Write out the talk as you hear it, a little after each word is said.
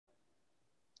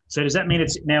So does that mean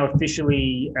it's now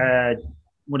officially,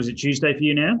 what is it, Tuesday for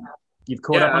you now? You've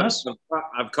caught up on us?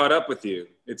 I've caught up with you.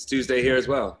 It's Tuesday here as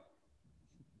well.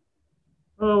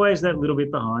 Always that little bit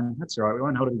behind. That's all right. We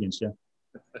won't hold it against you.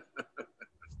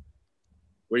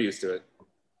 We're used to it.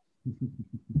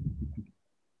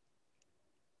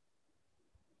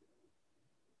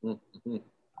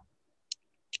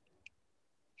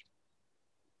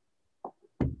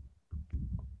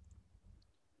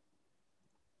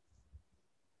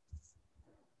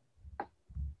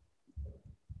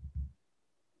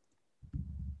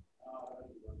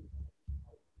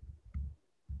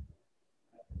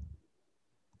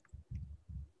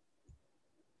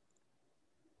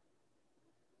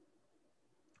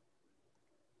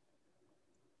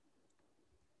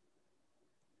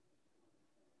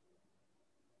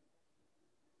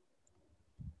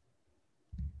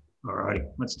 All right,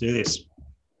 let's do this.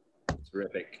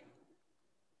 Terrific.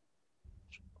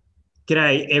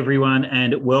 G'day, everyone,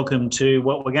 and welcome to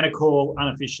what we're going to call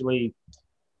unofficially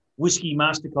Whiskey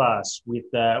Masterclass with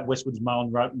Westward's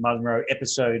Munro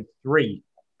episode 3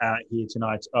 here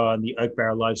tonight on the Oak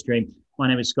Barrel live stream. My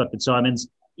name is Scott Fitzsimons.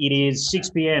 It is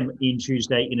 6 p.m. in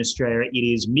Tuesday in Australia. It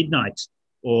is midnight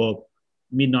or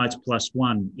midnight plus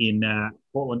 1 in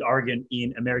Portland, Oregon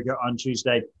in America on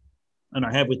Tuesday. And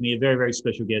I have with me a very, very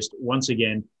special guest once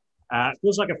again.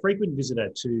 Feels like a frequent visitor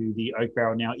to the Oak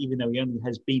Barrel now, even though he only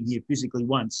has been here physically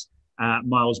once.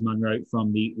 Miles Munro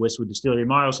from the Westward Distillery.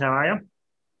 Miles, how are you?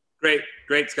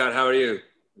 Great, Scott. How are you?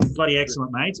 Bloody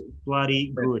excellent, mate.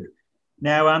 Bloody good.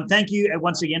 Now, thank you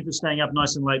once again for staying up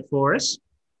nice and late for us.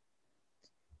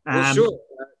 Well, sure.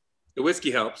 The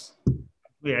whiskey helps.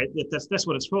 Yeah, that's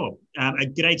what it's for.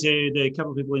 G'day to the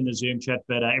couple of people in the Zoom chat,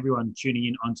 but everyone tuning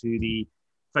in onto the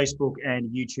Facebook and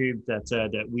YouTube,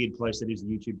 that weird place that is the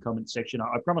YouTube comment section.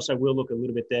 I promise I will look a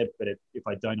little bit there, but if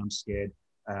I don't, I'm scared,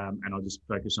 and I'll just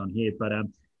focus on here. But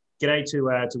g'day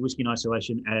to Whiskey in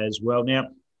Isolation as well. Now,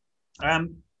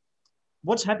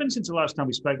 what's happened since the last time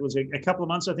we spoke? It was a couple of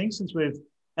months, I think, since we've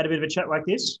had a bit of a chat like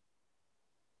this.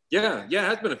 Yeah, it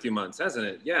has been a few months, hasn't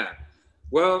it? Yeah.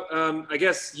 Well, I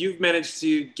guess you've managed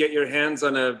to get your hands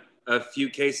on a few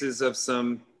cases of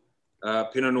some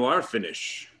Pinot Noir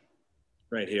finish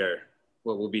right here,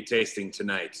 what we'll be tasting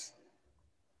tonight.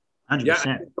 100%. Yeah,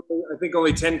 I think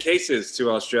only 10 cases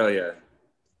to Australia.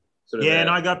 And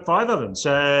I got 5 of them,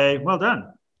 so well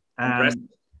done.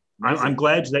 I'm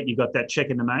glad that you got that check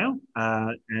in the mail,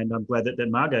 and I'm glad that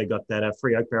Margot got that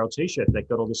free Oak Barrel T-shirt that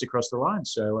got all this across the line.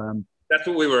 So that's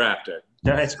what we were after.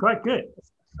 That's quite good.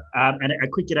 And a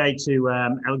quick g'day to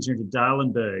Alexander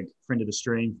Darlenberg, friend of the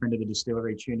stream, friend of the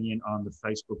distillery, tuning in on the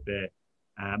Facebook there.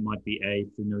 Might be a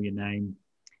familiar name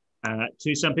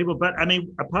to some people. But, I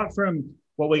mean, apart from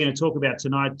what we're going to talk about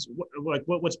tonight,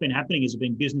 what's been happening? Has it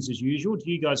been business as usual? Do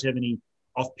you guys have any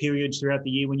off periods throughout the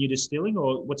year when you're distilling,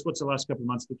 or what's the last couple of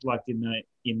months looked like in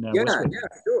Westwood? Yeah,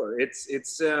 sure. It's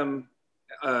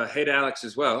hey to Alex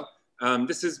as well.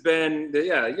 This has been,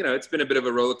 it's been a bit of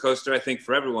a roller coaster, I think,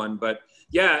 for everyone. But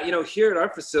yeah, here at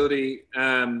our facility,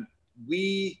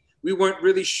 we weren't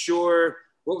really sure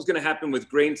what was going to happen with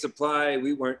grain supply.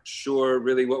 We weren't sure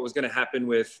really what was going to happen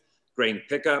with grain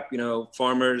pickup,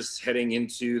 farmers heading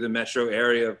into the metro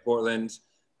area of Portland.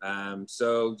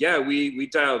 So yeah, we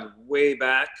dialed way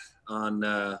back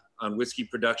on whiskey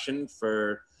production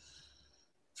for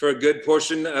a good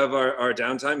portion of our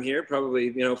downtime here,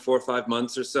 probably, 4 or 5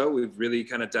 months or so. We've really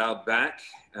kind of dialed back.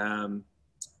 And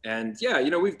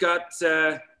yeah, we've got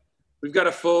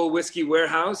a full whiskey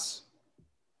warehouse.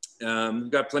 We've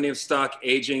got plenty of stock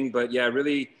aging, but yeah,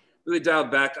 really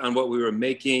dialed back on what we were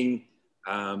making.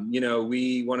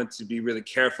 We wanted to be really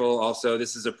careful. Also,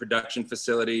 this is a production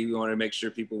facility. We wanted to make sure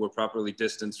people were properly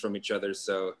distanced from each other.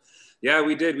 So yeah,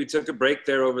 we did. We took a break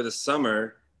there over the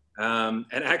summer. And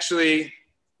actually,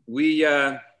 we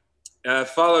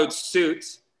followed suit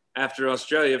after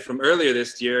Australia from earlier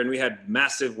this year, and we had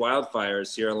massive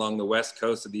wildfires here along the west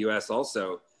coast of the US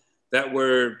also, that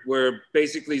were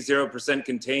basically 0%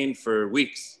 contained for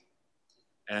weeks.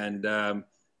 And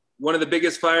one of the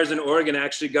biggest fires in Oregon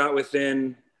actually got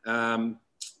within,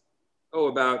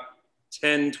 about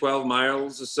 10, 12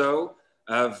 miles or so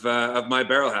of my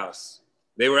barrel house.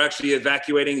 They were actually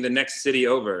evacuating the next city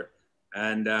over.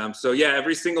 And so yeah,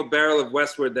 every single barrel of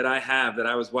Westward that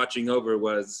I was watching over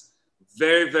was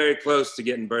very, very close to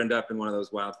getting burned up in one of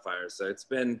those wildfires. So it's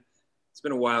been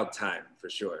a wild time for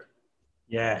sure.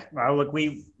 Yeah, well, look,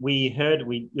 we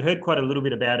heard quite a little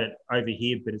bit about it over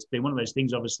here, but it's been one of those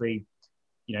things. Obviously,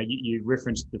 you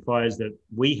referenced the fires that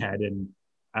we had, and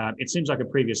it seems like a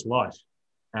previous life,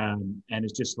 and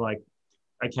it's just like,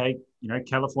 okay,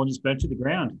 California's burnt to the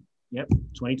ground. Yep,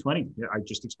 2020. Yeah, I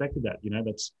just expected that.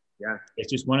 Yeah.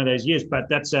 It's just one of those years. But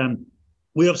that's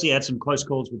we obviously had some close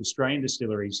calls with Australian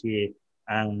distilleries here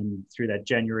through that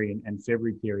January and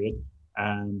February period.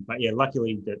 But yeah,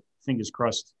 luckily, that fingers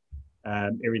crossed,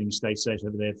 everything stays safe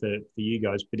over there for you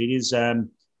guys. But it is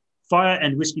fire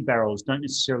and whiskey barrels don't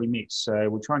necessarily mix, so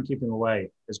we'll try and keep them away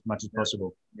as much as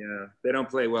possible. Yeah, they don't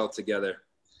play well together.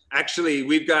 Actually,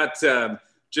 we've got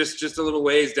just a little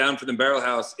ways down from the barrel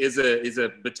house is a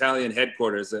battalion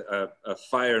headquarters, a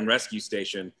fire and rescue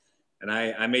station. And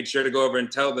I made sure to go over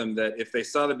and tell them that if they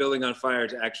saw the building on fire,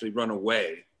 to actually run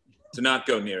away, to not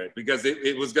go near it, because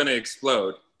it was going to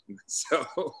explode. So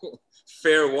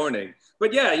fair warning.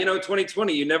 But yeah,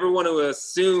 2020, you never want to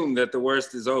assume that the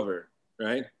worst is over,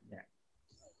 right? Yeah.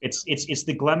 It's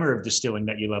the glamour of distilling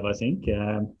that you love, I think.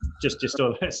 Just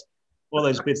all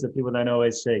those bits that people don't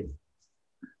always see.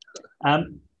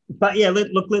 But yeah,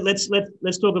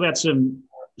 let's talk about some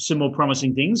more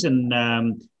promising things.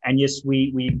 And yes,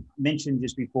 we mentioned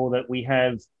just before that we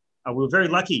were very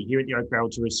lucky here at the Oak Barrel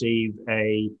to receive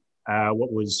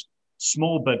what was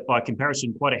small, but by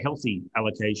comparison, quite a healthy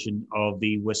allocation of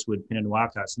the Westward Pinot Noir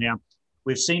Cask. Now,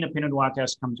 we've seen a Pinot Noir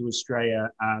Cask come to Australia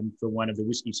for one of the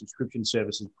whiskey subscription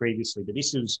services previously, but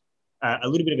this is a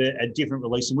little bit of a different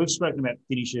release. And we've spoken about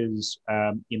finishes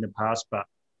in the past, but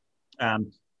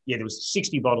yeah, there was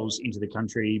 60 bottles into the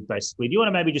country, basically. Do you want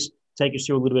to maybe just take us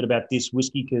through a little bit about this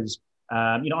whiskey? Because,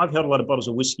 I've held a lot of bottles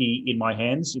of whiskey in my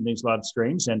hands in these live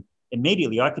streams, and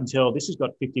immediately I can tell this has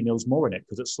got 50 mils more in it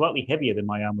because it's slightly heavier than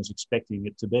my arm was expecting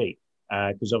it to be.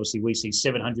 Because obviously we see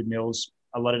 700 mils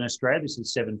a lot in Australia. This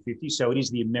is 750, so it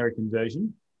is the American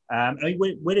version. I mean,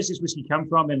 where does this whiskey come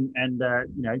from, and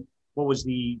what was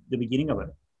the beginning of it?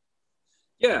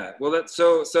 Yeah, well, that's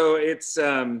so it's.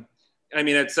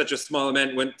 It's such a small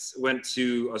amount went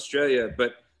to Australia,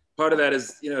 but part of that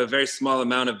is a very small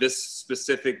amount of this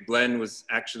specific blend was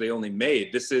actually only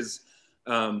made. This is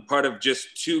part of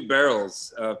just 2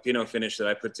 barrels of Pinot finish that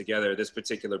I put together. This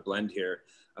particular blend here.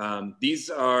 These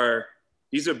are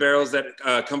barrels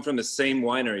that come from the same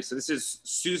winery. So this is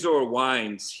Suzor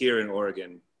Wines here in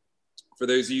Oregon. For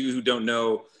those of you who don't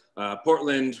know,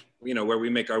 Portland, where we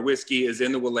make our whiskey, is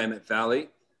in the Willamette Valley.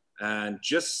 And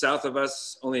just south of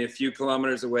us, only a few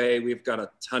kilometers away, we've got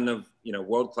a ton of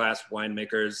world-class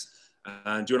winemakers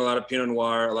doing a lot of Pinot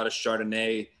Noir, a lot of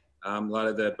Chardonnay, a lot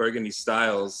of the Burgundy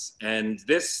styles. And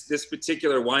this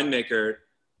particular winemaker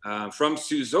from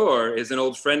Suzor is an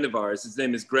old friend of ours. His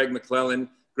name is Greg McClellan.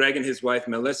 Greg and his wife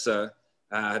Melissa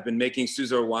have been making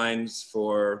Suzor wines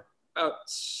for about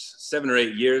 7 or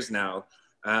 8 years now.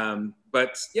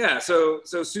 But yeah, so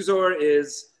Suzor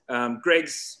is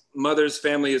Greg's mother's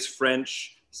family is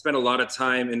French. He spent a lot of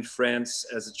time in France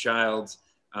as a child.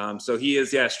 So he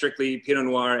is, strictly Pinot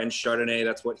Noir and Chardonnay.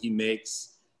 That's what he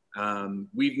makes.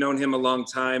 We've known him a long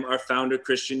time. Our founder,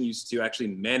 Christian, used to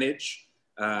actually manage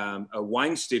a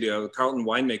wine studio, the Carlton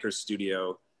Winemaker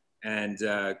Studio. And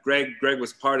Greg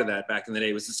was part of that back in the day.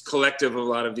 It was this collective of a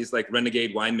lot of these like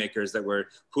renegade winemakers that were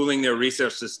pooling their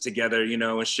resources together,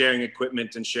 and sharing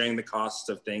equipment and sharing the costs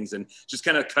of things and just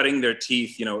kind of cutting their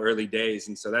teeth, early days.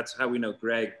 And so that's how we know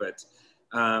Greg. But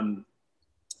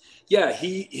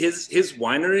his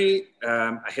winery,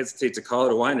 I hesitate to call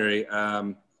it a winery.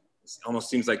 It almost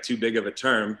seems like too big of a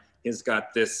term. He's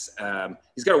got a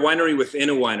winery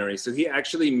within a winery. So he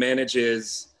actually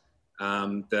manages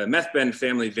the Methben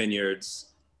family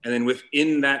vineyards, and then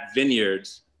within that vineyard,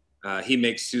 he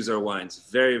makes Suzor wines.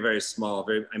 Very, very small.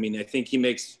 I think he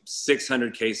makes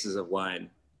 600 cases of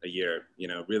wine a year.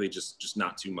 Really just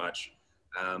not too much.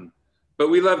 But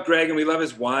we love Greg and we love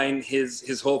his wine.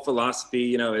 His whole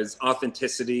philosophy, his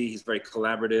authenticity. He's very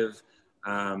collaborative.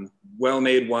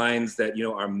 Well-made wines that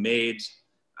are made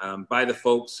by the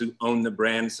folks who own the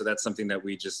brand. So that's something that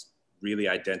we just really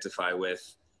identify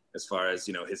with, as far as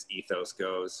his ethos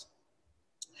goes.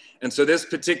 And so this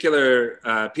particular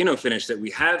Pinot finish that we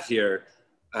have here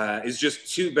is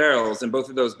just 2 barrels, and both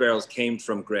of those barrels came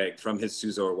from Greg, from his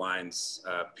Suzor Wines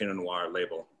Pinot Noir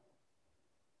label.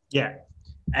 Yeah.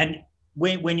 And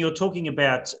when you're talking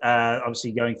about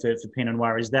obviously going for Pinot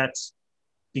Noir, is that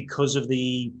because of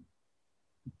the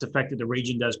fact that the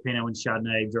region does Pinot and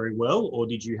Chardonnay very well, or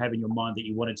did you have in your mind that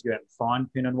you wanted to go out and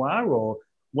find Pinot Noir, or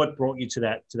what brought you to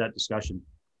that discussion?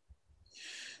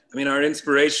 Our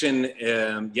inspiration,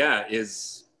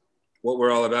 is what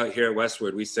we're all about here at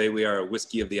Westward. We say we are a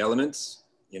whiskey of the elements.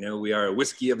 We are a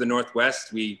whiskey of the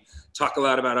Northwest. We talk a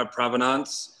lot about our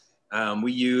provenance.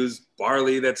 We use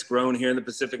barley that's grown here in the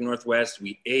Pacific Northwest.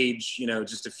 We age,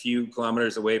 just a few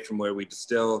kilometers away from where we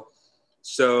distill.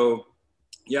 So,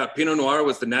 yeah, Pinot Noir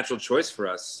was the natural choice for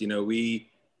us. We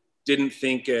didn't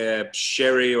think a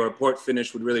sherry or a port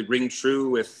finish would really ring true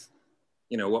with,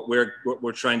 what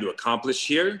we're trying to accomplish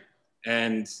here.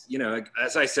 And,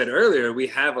 as I said earlier, we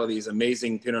have all these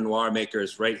amazing Pinot Noir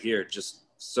makers right here, just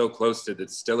so close to the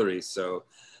distillery. So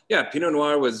yeah, Pinot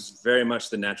Noir was very much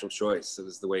the natural choice. It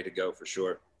was the way to go for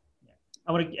sure.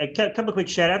 I want a couple of quick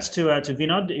shout outs to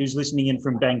Vinod, who's listening in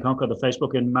from Bangkok on the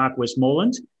Facebook, and Mark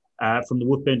Westmoreland from the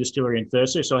Woodburn Distillery in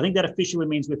Thurso. So I think that officially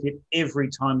means we've hit every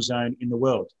time zone in the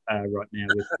world right now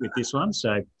with this one.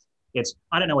 So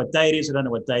I don't know what day it is. I don't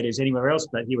know what day it is anywhere else,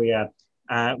 but here we are.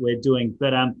 We're doing.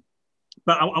 But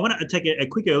I want to take a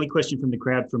quick early question from the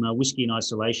crowd from Whiskey in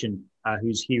Isolation,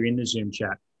 who's here in the Zoom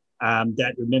chat.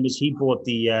 That remembers he bought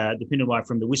the Pinot Noir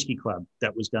from the Whiskey Club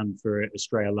that was done for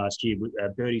Australia last year with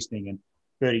Birdie's thing, and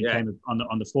Birdie came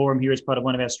on the forum here as part of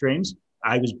one of our streams.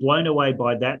 I was blown away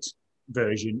by that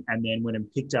version, and then went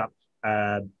and picked up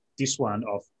this one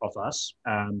off us,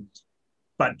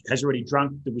 but has already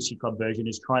drunk the Whiskey Club version.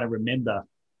 Is trying to remember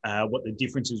what the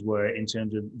differences were in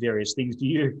terms of various things. Do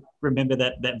you remember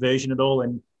that version at all?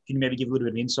 And can you maybe give a little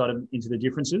bit of insight into the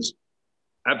differences?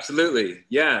 Absolutely,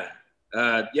 yeah.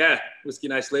 Whiskey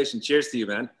in Isolation. Cheers to you,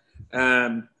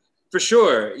 man. For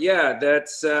sure. Yeah,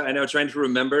 that's, I know, trying to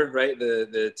remember, right?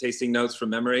 The tasting notes from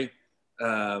memory.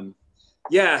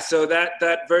 So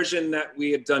that version that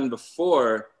we had done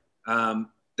before,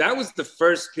 that was the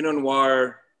first Pinot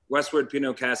Noir Westward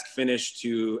Pinot Cask finish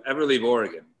to ever leave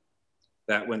Oregon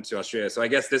that went to Australia. So I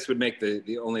guess this would make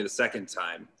only the second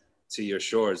time to your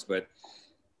shores. But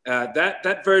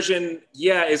that version,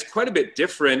 is quite a bit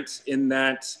different in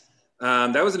that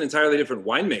that was an entirely different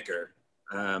winemaker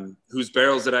whose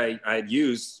barrels that I had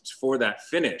used for that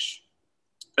finish.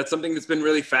 That's something that's been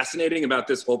really fascinating about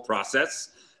this whole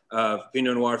process of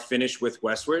Pinot Noir finish with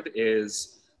Westward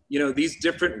is, these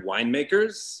different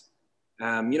winemakers,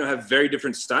 have very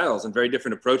different styles and very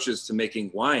different approaches to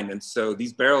making wine. And so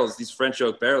these barrels, these French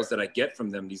oak barrels that I get from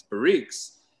them, these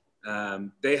barriques,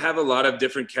 they have a lot of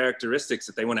different characteristics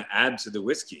that they want to add to the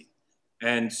whiskey.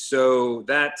 And so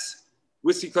that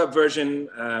Whiskey Club version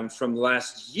from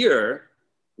last year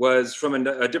was from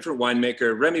a different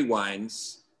winemaker, Remy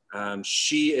Wines.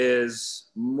 She is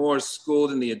more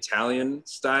schooled in the Italian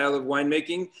style of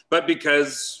winemaking, but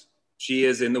because she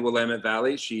is in the Willamette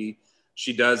Valley, she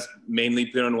does mainly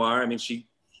Pinot Noir. I mean, she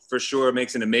for sure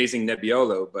makes an amazing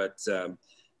Nebbiolo, but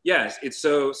it's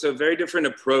so very different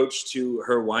approach to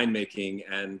her winemaking.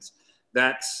 And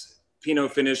that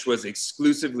Pinot finish was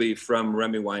exclusively from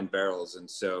Remy Wine barrels. And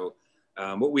so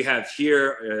what we have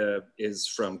here is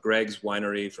from Greg's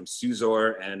winery from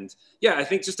Suzor. And I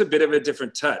think just a bit of a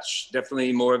different touch,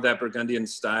 definitely more of that Burgundian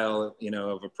style,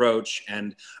 of approach.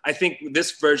 And I think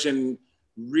this version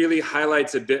really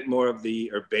highlights a bit more of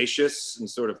the herbaceous and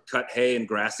sort of cut hay and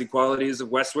grassy qualities of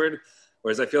Westward.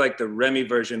 Whereas I feel like the Remy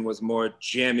version was more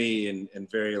jammy and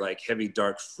very like heavy,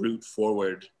 dark fruit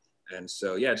forward. And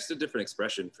so, just a different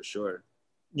expression for sure.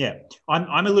 Yeah,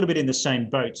 I'm a little bit in the same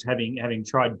boat, having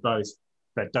tried both,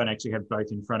 but don't actually have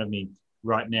both in front of me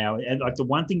right now. And like the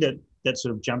one thing that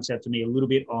sort of jumps out to me a little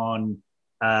bit on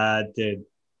the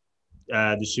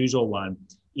Suzor one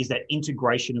is that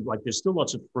integration of, like, there's still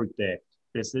lots of fruit there.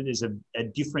 There's a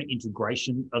different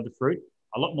integration of the fruit,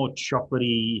 a lot more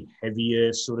chocolatey,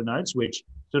 heavier sort of notes, which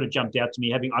sort of jumped out to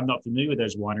me. I'm not familiar with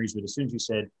those wineries, but as soon as you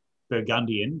said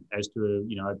Burgundian as to,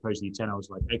 opposed to the 10, I was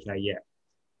like, okay, yeah.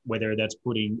 Whether that's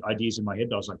putting ideas in my head,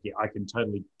 I was like, yeah, I can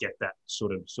totally get that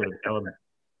sort of element.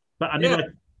 But I mean,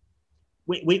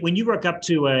 when you rock up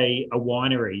to a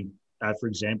winery, for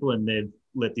example, and they've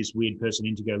let this weird person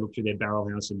in to go look through their barrel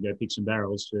house and go pick some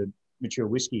barrels to mature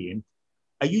whiskey in,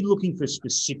 are you looking for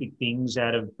specific things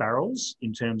out of barrels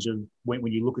in terms of when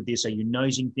you look at this? Are you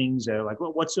nosing things? Or like,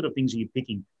 what sort of things are you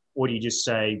picking? Or do you just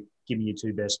say, give me your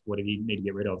two best, whatever you need to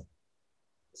get rid of?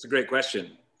 That's a great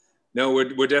question. No,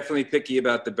 we're definitely picky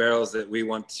about the barrels that we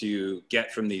want to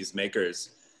get from these makers.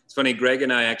 It's funny, Greg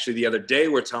and I actually the other day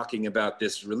were talking about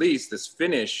this release, this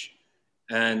finish,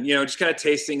 and, just kind of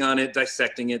tasting on it,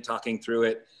 dissecting it, talking through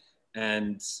it.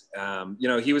 And,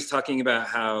 he was talking about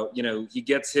how, he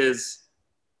gets his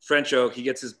French oak, he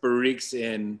gets his barriques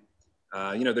in,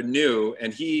 they're new,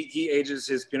 and he ages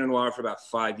his Pinot Noir for about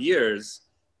 5 years.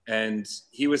 And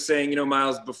he was saying,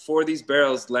 Miles, before these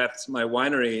barrels left my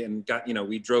winery and got,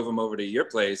 we drove them over to your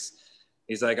place.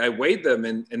 He's like, I weighed them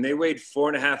and they weighed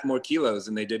 4.5 more kilos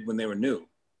than they did when they were new.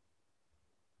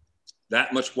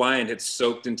 That much wine had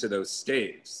soaked into those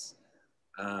staves.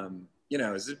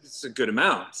 It's a good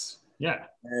amount. Yeah.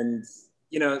 And,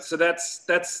 so that's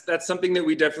something that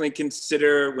we definitely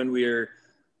consider when we're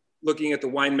looking at the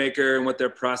winemaker and what their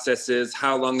process is,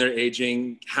 how long they're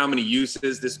aging, how many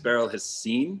uses this barrel has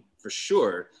seen for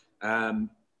sure.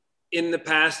 In the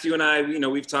past, you and I,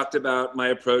 we've talked about my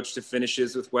approach to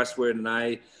finishes with Westward, and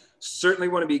I certainly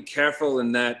want to be careful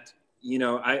in that,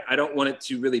 I don't want it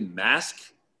to really mask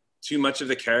too much of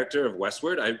the character of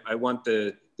Westward. I want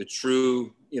the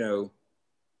true,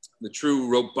 the true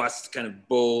robust, kind of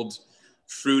bold,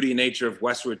 fruity nature of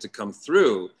Westward to come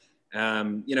through.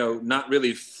 Not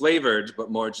really flavored,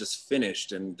 but more just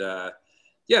finished. And I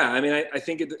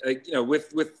think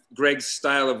with Greg's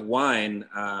style of wine,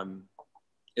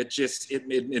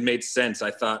 it made sense.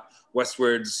 I thought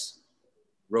Westward's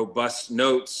robust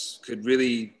notes could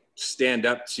really stand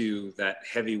up to that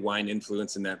heavy wine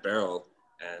influence in that barrel.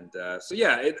 And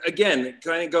again,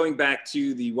 kind of going back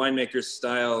to the winemaker's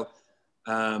style,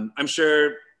 I'm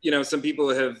sure, some people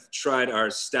have tried our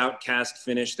stout cask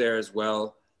finish there as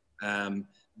well.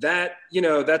 That's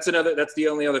the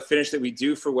only other finish that we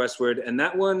do for Westward. And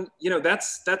that one,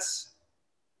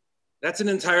 that's an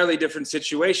entirely different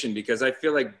situation, because I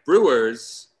feel like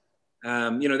brewers,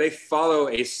 they follow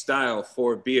a style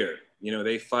for beer.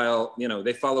 They follow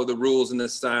the rules and the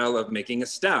style of making a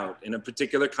stout, in a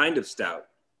particular kind of stout,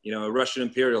 a Russian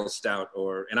Imperial stout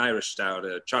or an Irish stout,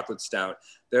 a chocolate stout.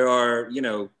 There are,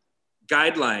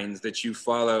 guidelines that you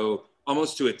follow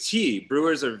almost to a T.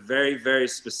 Brewers are very, very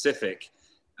specific.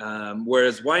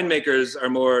 Whereas winemakers are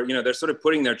more, they're sort of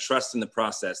putting their trust in the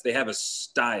process. They have a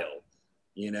style,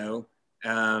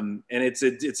 and it's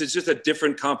just a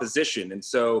different composition. And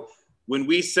so when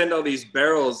we send all these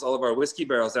barrels, all of our whiskey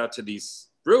barrels out to these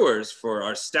brewers for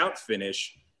our stout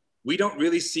finish, we don't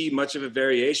really see much of a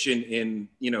variation in,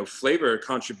 flavor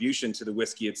contribution to the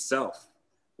whiskey itself.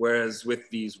 Whereas with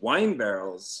these wine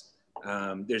barrels,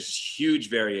 there's huge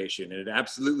variation, and it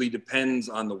absolutely depends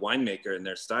on the winemaker and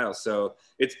their style. So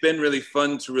it's been really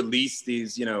fun to release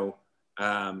these,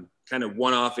 kind of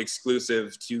one-off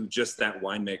exclusive to just that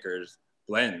winemaker's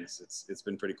blends. It's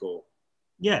been pretty cool.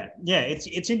 Yeah, it's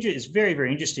interesting. It's very,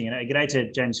 very interesting. And g'day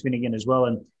to James Finnegan as well,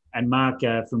 and Mark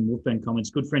from Wolfburn Comments.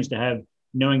 Good friends to have.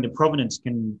 Knowing the provenance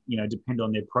can depend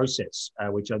on their process,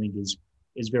 which I think is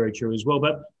very true as well.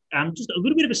 But just a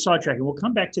little bit of a sidetrack, and we'll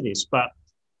come back to this. But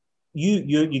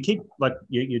you keep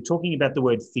you're talking about the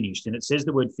word finished, and it says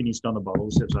the word finished on the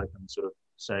bottles, as I can sort of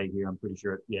say here. I'm pretty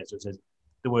sure. So it says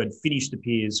the word finished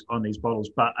appears on these bottles.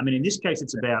 But I mean, in this case,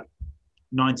 it's about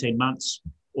 19 months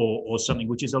or something,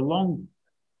 which is a long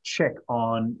check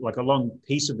on, like a long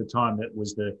piece of the time that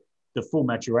was the full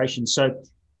maturation. So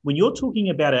when you're talking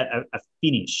about a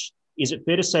finish, is it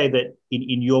fair to say that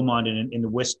in your mind and in the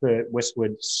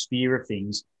Westward sphere of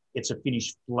things, it's a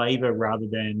finished flavour rather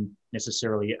than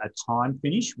necessarily a time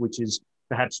finish, which is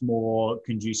perhaps more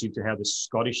conducive to how the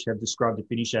Scottish have described the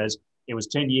finish as, it was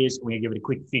 10 years, we're going to give it a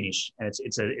quick finish, and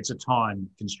it's a time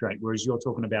constraint, whereas you're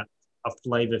talking about a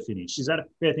flavour finish. Is that a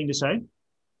fair thing to say?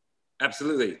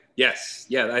 Absolutely. Yes.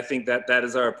 Yeah, I think that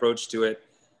is our approach to it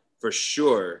for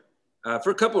sure.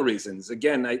 For a couple of reasons.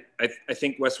 Again, I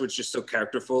think Westward's just so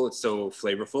characterful. It's so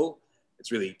flavorful.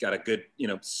 It's really got a good,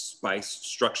 spice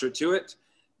structure to it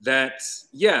that,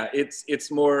 yeah,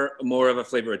 it's more of a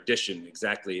flavor addition.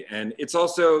 Exactly. And it's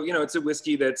also, it's a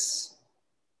whiskey that's,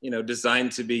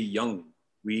 designed to be young.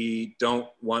 We don't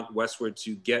want Westward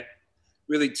to get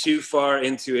really too far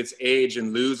into its age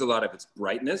and lose a lot of its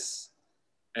brightness.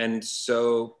 And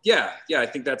so, yeah, I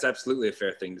think that's absolutely a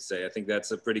fair thing to say. I think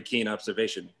that's a pretty keen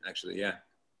observation, actually. Yeah.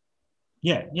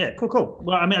 Yeah. Cool.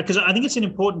 Well, I mean, because I think it's an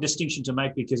important distinction to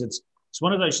make, because it's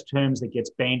one of those terms that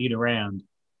gets bandied around,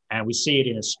 and we see it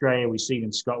in Australia, we see it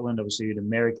in Scotland, obviously in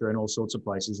America, and all sorts of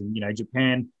places. And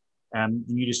Japan, the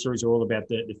new distilleries are all about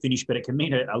the finish, but it can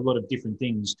mean a lot of different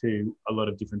things to a lot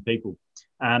of different people.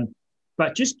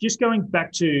 But just going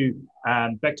back to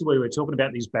where we were talking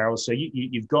about these barrels. So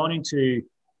you've gone into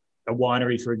a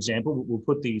winery, for example. We'll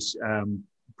put these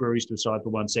breweries to the side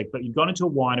for one sec, but you've gone into a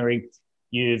winery,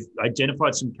 you've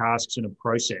identified some casks and a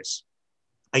process.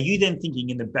 Are you then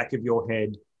thinking in the back of your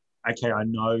head, okay, I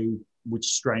know which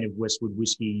strain of Westward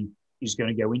whiskey is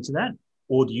going to go into that?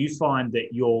 Or do you find that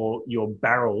your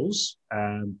barrels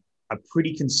are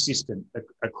pretty consistent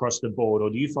across the board?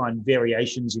 Or do you find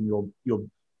variations in your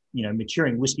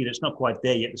maturing whiskey that's not quite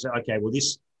there yet to say, okay, well,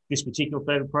 this particular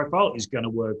flavor profile is going to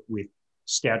work with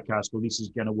stout cask, or this is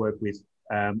going to work with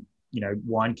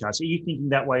wine cask? Are you thinking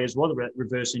that way as well,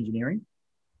 reverse engineering?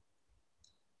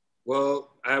 Well,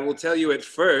 I will tell you, at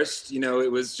first,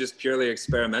 it was just purely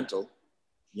experimental.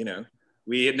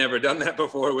 We had never done that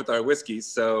before with our whiskeys.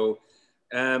 So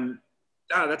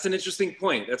that's an interesting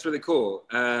point. That's really cool.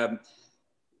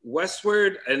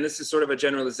 Westward, and this is sort of a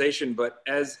generalization, but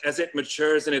as it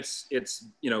matures in its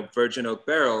virgin oak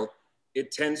barrel,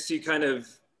 it tends to kind of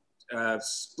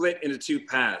split into two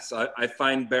paths. I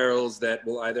find barrels that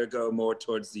will either go more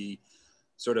towards the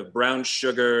sort of brown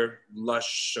sugar,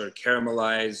 lush or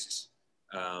caramelized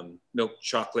milk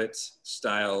chocolate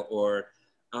style, or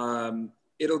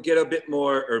it'll get a bit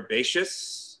more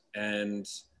herbaceous and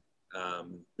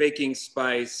baking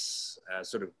spice,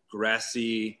 sort of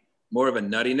grassy, more of a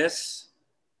nuttiness.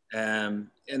 And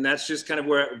that's just kind of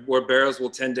where barrels will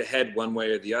tend to head one way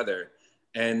or the other.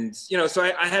 And, so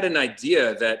I had an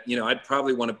idea that, I'd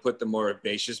probably want to put the more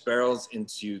herbaceous barrels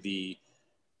into the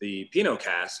Pinot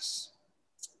casks,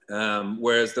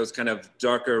 whereas those kind of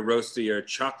darker, roasty or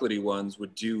chocolatey ones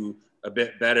would do a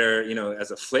bit better,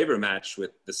 as a flavor match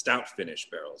with the stout finish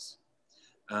barrels.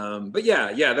 But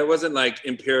yeah, that wasn't like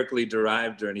empirically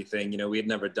derived or anything. We had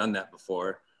never done that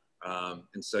before.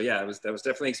 And so, yeah, that was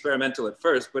definitely experimental at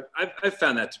first, but I've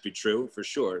found that to be true for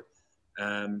sure.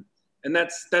 And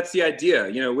that's the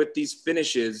idea, with these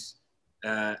finishes,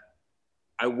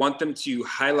 I want them to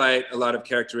highlight a lot of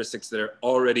characteristics that are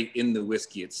already in the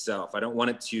whiskey itself. I don't want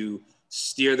it to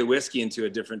steer the whiskey into a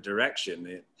different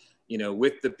direction.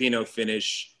 With the Pinot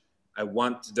finish, I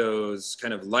want those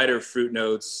kind of lighter fruit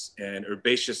notes and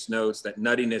herbaceous notes, that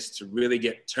nuttiness to really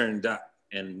get turned up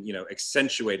and,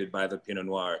 accentuated by the Pinot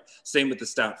Noir. Same with the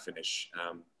stout finish,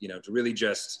 to really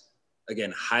just,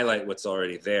 again, highlight what's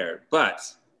already there. But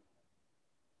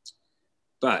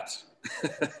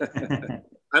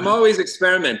I'm always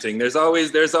experimenting. There's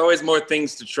always more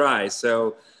things to try.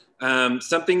 So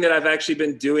something that I've actually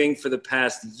been doing for the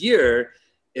past year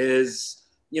is,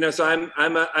 so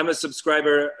I'm a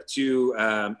subscriber to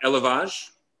Élevage.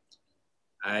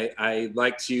 I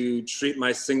like to treat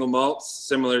my single malts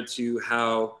similar to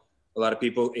how a lot of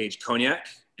people age cognac,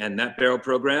 and that barrel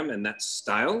program and that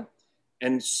style.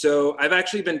 And so I've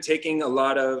actually been taking a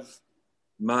lot of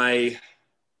my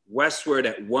Westward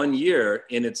at 1 year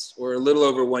or a little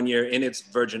over 1 year in its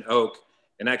virgin oak,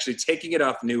 and actually taking it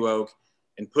off new oak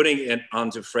and putting it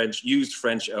onto used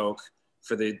French oak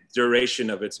for the duration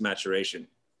of its maturation.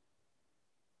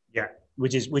 Yeah,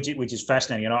 which is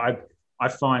fascinating. And I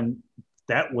find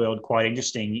that world quite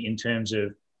interesting in terms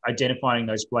of identifying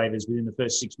those flavors within the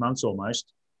first 6 months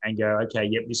almost, and go, okay,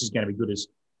 yep, this is going to be good as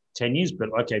 10 years, but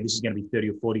okay, this is going to be 30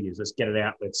 or 40 years. Let's get it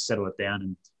out. Let's settle it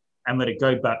down and let it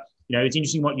go. But it's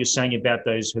interesting what you're saying about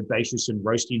those herbaceous and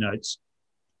roasty notes,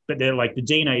 but they're like, the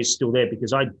DNA is still there,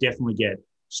 because I definitely get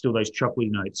still those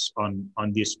chocolatey notes on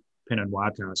this Pinot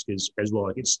Noir cask as well.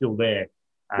 Like, it's still there.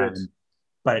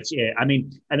 But it's,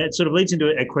 and it sort of leads into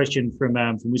a question from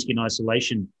Whiskey in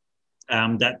Isolation,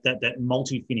 that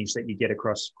multi finish that you get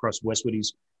across Westward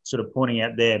is sort of pointing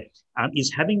out there.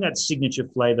 Is having that signature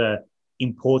flavor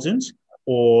important,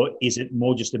 or is it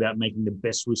more just about making the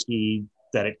best whiskey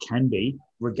that it can be,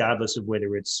 regardless of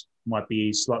whether it's might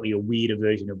be slightly a weirder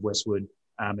version of Westward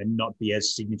and not be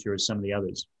as signature as some of the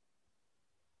others?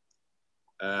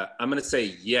 I'm going to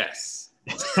say yes,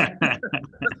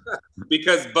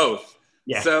 because both.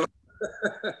 Yeah. So,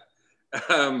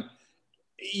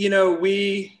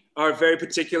 we are very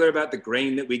particular about the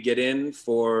grain that we get in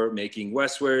for making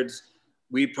Westwards.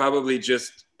 We probably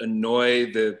just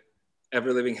annoy the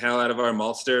ever-living hell out of our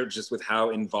maltster just with how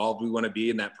involved we want to be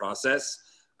in that process.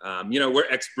 We're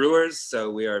ex-brewers, so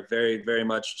we are very, very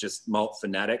much just malt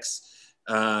fanatics.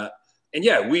 And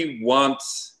yeah, we want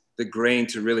the grain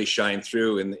to really shine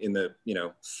through in the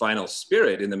final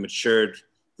spirit, in the matured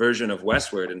version of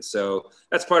Westward. And so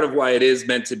that's part of why it is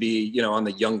meant to be, on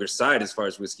the younger side as far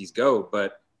as whiskeys go.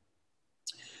 But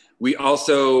we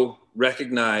also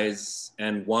recognize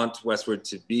and want Westward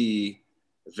to be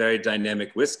a very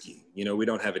dynamic whiskey. We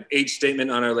don't have an age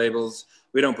statement on our labels.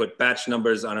 We don't put batch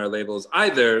numbers on our labels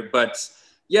either. But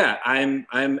yeah,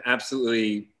 I'm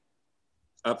absolutely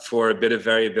up for a bit of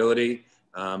variability.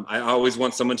 I always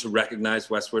want someone to recognize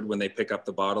Westward when they pick up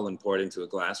the bottle and pour it into a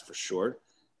glass, for sure.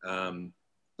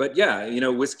 But yeah,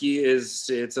 whiskey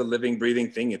it's a living,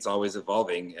 breathing thing. It's always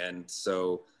evolving. And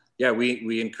so, yeah,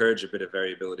 we encourage a bit of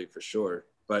variability for sure.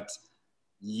 But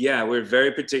yeah, we're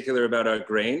very particular about our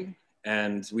grain,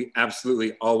 and we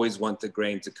absolutely always want the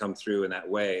grain to come through in that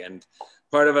way. And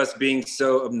part of us being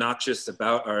so obnoxious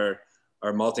about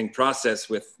our malting process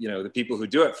with, the people who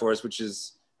do it for us, which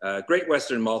is Great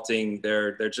Western Malting.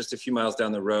 They're just a few miles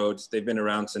down the road. They've been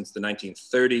around since the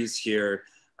 1930s here.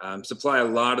 Supply a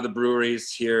lot of the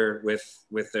breweries here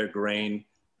with their grain.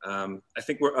 I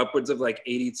think we're upwards of like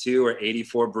 82 or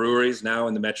 84 breweries now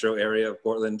in the metro area of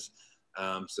Portland.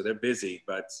 So they're busy,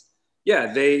 but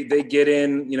yeah, they get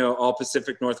in, all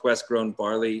Pacific Northwest grown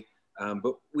barley,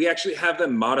 but we actually have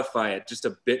them modify it just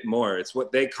a bit more. It's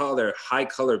what they call their high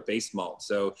color base malt.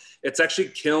 So it's actually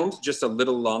kilned just a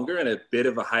little longer and a bit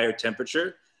of a higher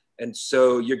temperature. And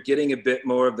so you're getting a bit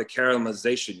more of the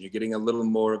caramelization. You're getting a little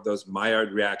more of those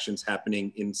Maillard reactions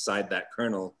happening inside that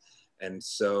kernel. And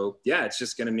so, yeah, it's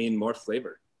just going to mean more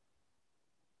flavor.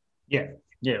 Yeah.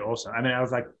 Yeah. Awesome. I mean, I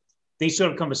was like, these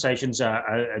sort of conversations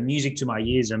are music to my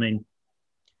ears. I mean,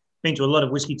 been to a lot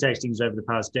of whiskey tastings over the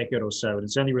past decade or so, and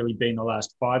it's only really been the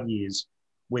last 5 years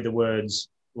where the words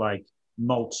like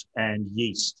malt and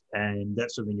yeast and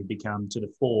that sort of thing have become to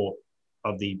the fore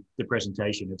of the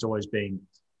presentation. It's always been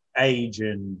age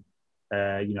and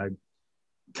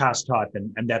cask type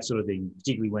and that sort of thing,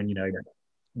 particularly when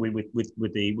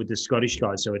with the Scottish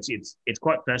guys. So it's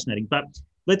quite fascinating. But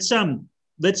let's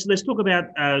talk about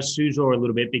Suzor a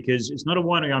little bit, because it's not a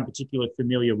winery I'm particularly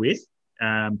familiar with.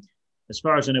 As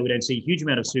far as I know, we don't see a huge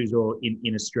amount of Suzor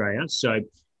in Australia. So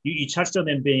you touched on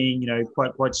them being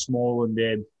quite small, and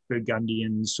their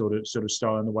Burgundian sort of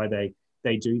style and the way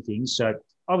they do things. So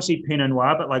obviously Pinot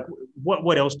Noir, but like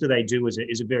what else do they do? Is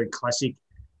it very classic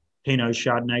Pinot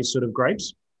Chardonnay sort of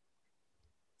grapes?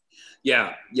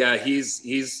 Yeah,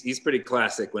 he's pretty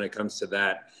classic when it comes to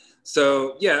that.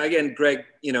 So yeah, again, Greg,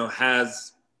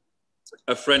 has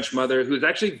a French mother who's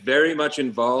actually very much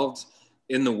involved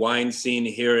in the wine scene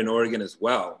here in Oregon as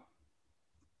well.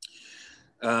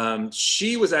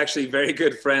 She was actually very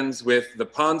good friends with the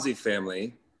Ponzi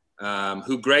family,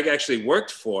 who Greg actually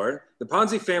worked for. The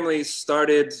Ponzi family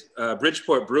started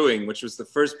Bridgeport Brewing, which was the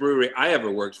first brewery I ever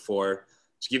worked for,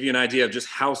 to give you an idea of just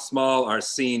how small our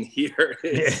scene here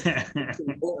is.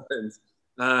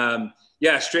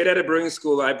 Yeah, straight out of brewing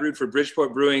school, I brewed for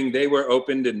Bridgeport Brewing. They were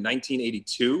opened in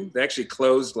 1982. They actually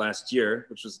closed last year,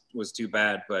 which was too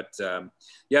bad. But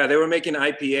yeah, they were making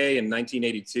IPA in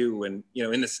 1982 when,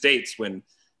 in the States, when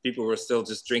people were still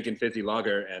just drinking fizzy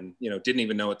lager and, didn't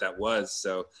even know what that was.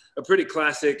 So a pretty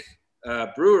classic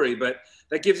brewery, but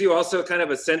that gives you also kind of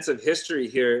a sense of history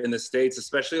here in the States,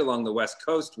 especially along the West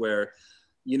Coast, where,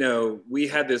 we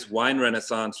had this wine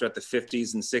renaissance throughout the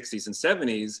 50s and 60s and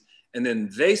 70s. And then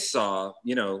they saw,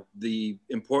 the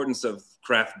importance of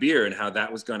craft beer and how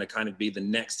that was going to kind of be the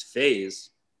next phase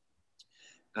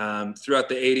throughout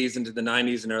the 80s into the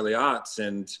 90s and early aughts.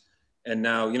 And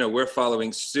now, we're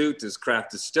following suit as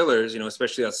craft distillers,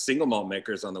 especially as single malt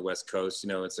makers on the West Coast.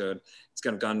 It's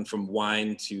kind of gone from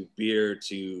wine to beer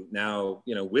to now,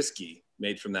 whiskey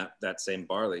made from that same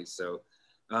barley. So,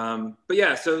 but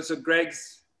yeah, so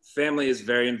Greg's family is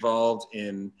very involved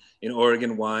in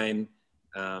Oregon wine.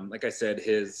 Like I said,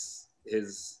 his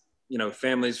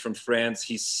family's from France.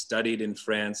 He studied in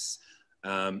France.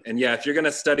 And yeah, if you're going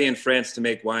to study in France to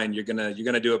make wine, you're going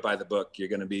to do it by the book. You're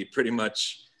going to be pretty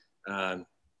much, they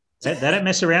don't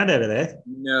mess around over there.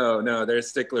 No, they're a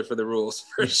stickler for the rules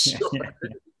for sure.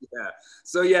 Yeah.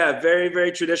 So yeah, very,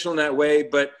 very traditional in that way.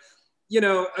 But,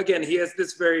 again, he has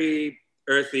this very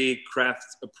earthy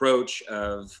craft approach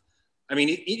of,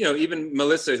 even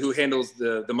Melissa, who handles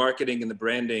the marketing and the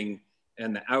branding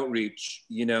and the outreach,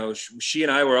 she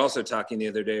and I were also talking the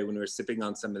other day when we were sipping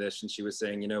on some of this, and she was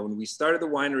saying, when we started the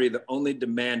winery, the only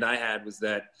demand I had was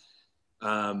that,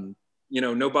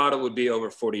 no bottle would be over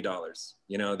 $40,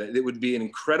 that it would be an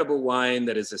incredible wine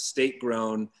that is estate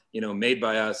grown, made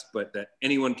by us, but that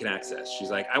anyone can access. She's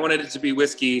like, I wanted it to be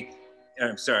whiskey.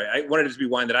 I wanted it to be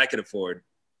wine that I could afford.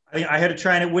 I heard a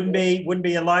train. It wouldn't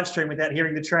be a live stream without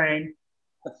hearing the train.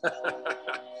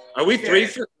 Are we three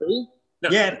for three? No.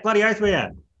 Yeah, bloody oath we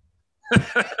are.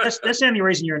 That's the only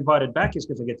reason you're invited back, is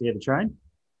because I get to hear the train.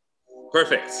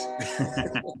 Perfect.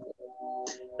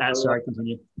 Sorry,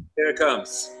 continue. Here it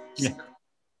comes. Yeah.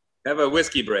 Have a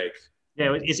whiskey break.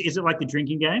 Yeah, is it like the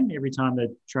drinking game? Every time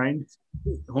the train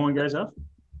horn goes off?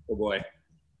 Oh boy.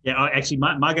 Yeah, actually,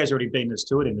 Margot's already beaten us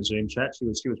to it in the Zoom chat. She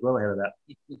was well ahead of that.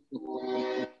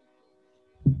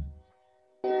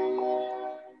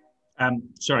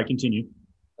 Sorry, continue.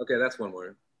 Okay, that's one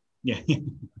word. Yeah.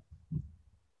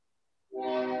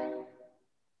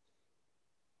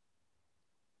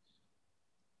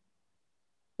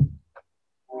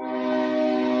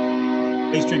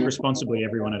 Please drink responsibly,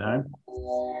 everyone at home.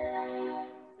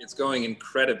 It's going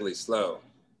incredibly slow,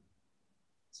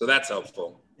 so that's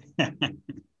helpful.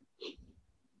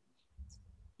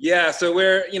 Yeah, so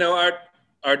we're,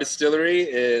 our distillery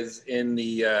is in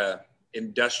the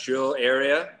industrial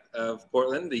area of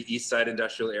Portland, the East Side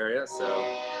industrial area. So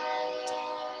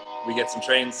we get some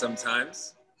trains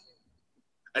sometimes.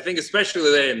 I think especially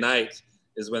late at night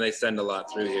is when they send a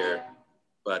lot through here.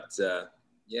 But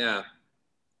yeah.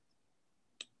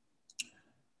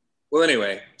 Well,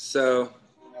 anyway, so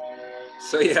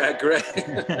yeah, Greg.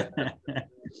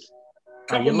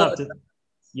 You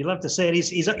love to see it.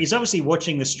 He's obviously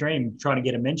watching the stream, trying to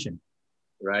get a mention.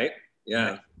 Right?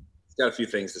 Yeah. He's got a few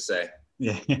things to say.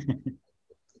 Yeah.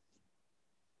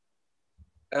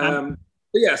 But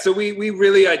yeah, so we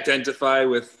really identify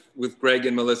with Greg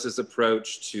and Melissa's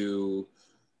approach to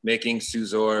making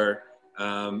Suzor.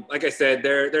 Like I said,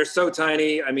 they're so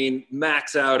tiny. I mean,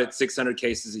 max out at 600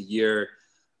 cases a year.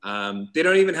 They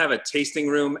don't even have a tasting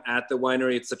room at the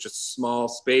winery. It's such a small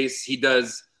space. He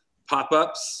does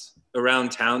pop-ups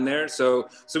around town there. So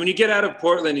when you get out of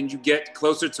Portland and you get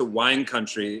closer to wine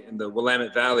country in the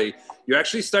Willamette Valley, you're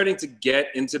actually starting to get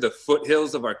into the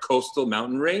foothills of our coastal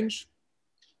mountain range.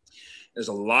 There's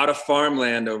a lot of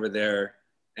farmland over there,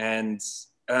 and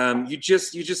you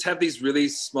just have these really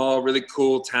small, really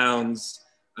cool towns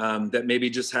that maybe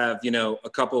just have, you know, a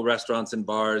couple restaurants and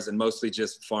bars and mostly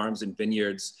just farms and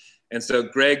vineyards. And so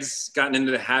Greg's gotten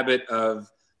into the habit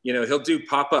of, you know, he'll do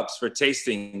pop-ups for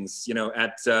tastings, you know,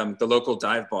 at the local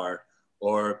dive bar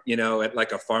or, you know, at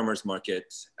like a farmer's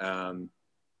market.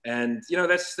 And, you know,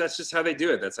 that's just how they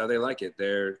do it. That's how they like it.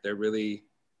 They're really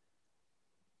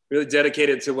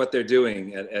dedicated to what they're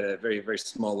doing at a very, very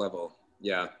small level.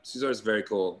 Yeah, Suzor is very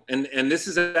cool. And this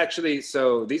is actually,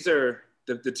 so these are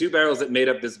the 2 barrels that made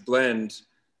up this blend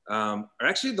are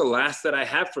actually the last that I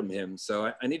have from him.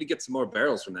 So I need to get some more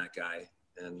barrels from that guy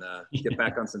and get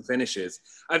back on some finishes.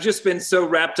 I've just been so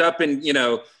wrapped up in, you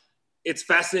know, it's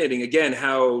fascinating again,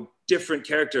 how different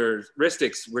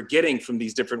characteristics we're getting from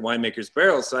these different winemakers'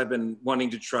 barrels. So I've been wanting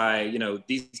to try, you know,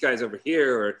 these guys over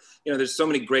here, or, you know, there's so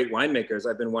many great winemakers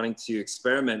I've been wanting to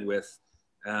experiment with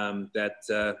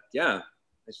yeah,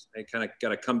 I kind of got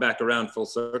to come back around full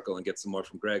circle and get some more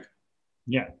from Greg.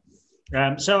 Yeah.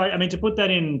 So, I mean, to put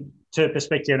that into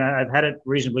perspective, and I've had it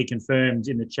reasonably confirmed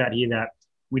in the chat here that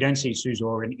we don't see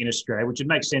Suzor in Australia, which would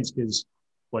make sense because,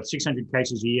 600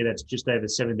 cases a year, that's just over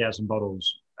 7,000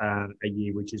 bottles a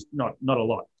year, which is not a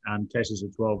lot, cases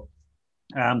of 12.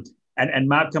 And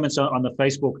Mark comments on the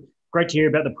Facebook, great to hear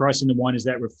about the price in the wine. Is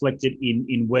that reflected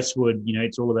in Westward? You know,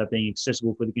 it's all about being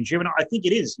accessible for the consumer. And I think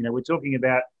it is. You know, we're talking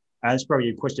about, it's probably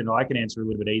a question that I can answer a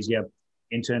little bit easier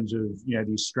in terms of, you know,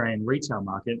 the Australian retail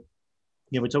market.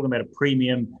 You know, we're talking about a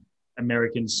premium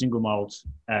American single malt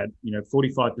at, you know,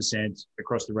 45%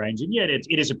 across the range. And yeah,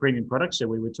 it is a premium product. So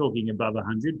we were talking above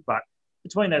 100, but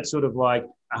between that sort of like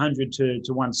 100 to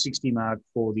 160 mark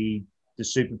for the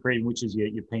super premium, which is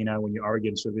your Pinot and your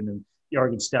Oregon sort of in the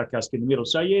Oregon Stout Cask in the middle.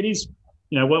 So yeah, it is,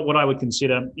 you know, what I would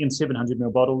consider in 700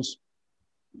 ml bottles,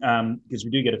 because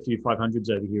we do get a few 500s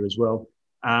over here as well.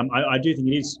 I do think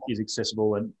it is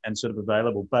accessible and sort of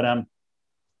available. But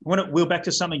we'll back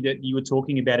to something that you were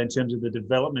talking about in terms of the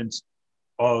development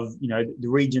of, you know, the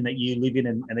region that you live in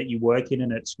and that you work in,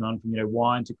 and it's gone from, you know,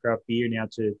 wine to craft beer now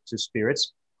to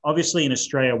spirits. Obviously in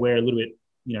Australia, we're a little bit,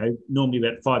 you know, normally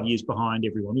about 5 years behind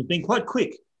everyone. We've been quite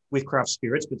quick with craft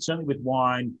spirits, but certainly with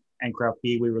wine and craft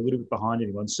beer, we were a little bit behind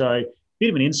everyone. So a bit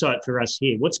of an insight for us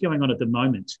here. What's going on at the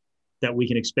moment that we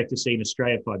can expect to see in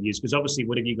Australia 5 years? Because obviously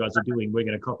whatever you guys are doing, we're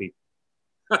going to copy.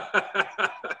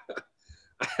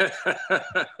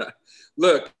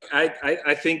 Look,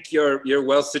 I think you're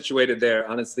well situated there.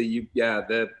 Honestly,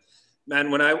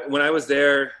 when I was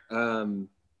there,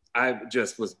 I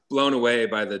just was blown away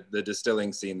by the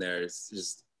distilling scene there. It's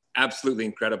just absolutely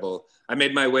incredible. I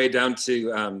made my way down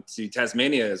to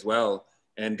Tasmania as well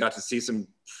and got to see some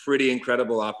pretty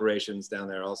incredible operations down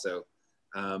there also.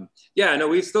 Yeah, no,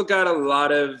 we've still got a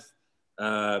lot of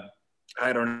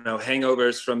I don't know,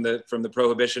 hangovers from the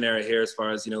prohibition era here as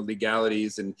far as, you know,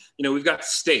 legalities. And, you know, we've got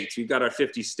states, we've got our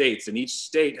 50 states, and each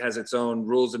state has its own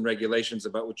rules and regulations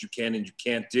about what you can and you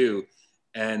can't do.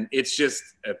 And it's just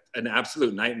an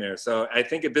absolute nightmare. So I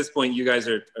think at this point, you guys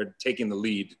are taking the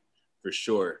lead for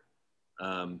sure.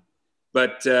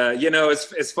 But you know,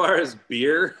 as far as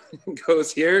beer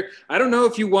goes here, I don't know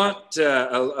if you want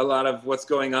a lot of what's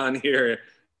going on here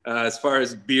as far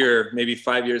as beer, maybe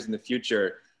 5 years in the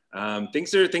future.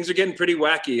 Things are getting pretty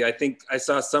wacky. I think I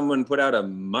saw someone put out a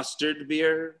mustard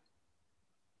beer.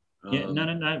 Yeah,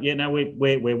 no. Yeah, no,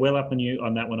 we're well up on you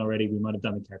on that one already. We might have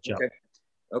done the catch up.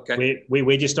 Okay.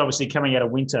 We're just obviously coming out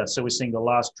of winter, so we're seeing the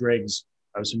last dregs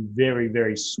of some very,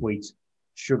 very sweet,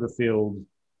 sugar-filled,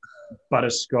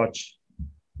 butterscotch,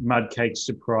 mud cake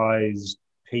surprise,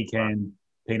 pecan,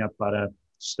 peanut butter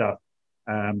stuff.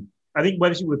 I think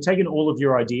we've taken all of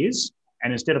your ideas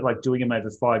and instead of like doing them over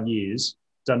 5 years,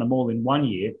 done them all in 1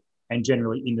 year and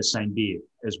generally in the same beer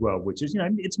as well, which is, you know,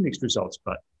 it's mixed results,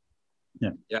 but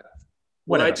yeah.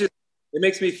 Well, it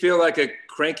makes me feel like a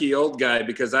cranky old guy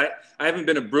because I haven't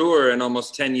been a brewer in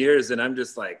almost 10 years and I'm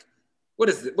just like, what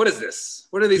is this?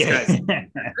 What are these guys? I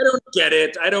don't get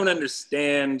it. I don't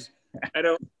understand.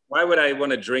 Why would I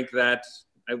want to drink that?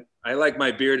 I like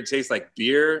my beer to taste like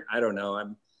beer. I don't know.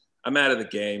 I'm out of the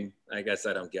game. I guess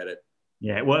I don't get it.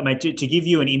 Yeah, well, mate, to give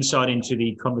you an insight into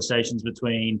the conversations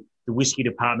between the whiskey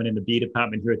department and the beer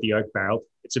department here at the Oak Barrel,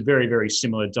 it's a very, very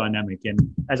similar dynamic. And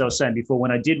as I was saying before,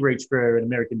 when I did reach for an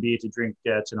American beer to drink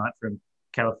tonight from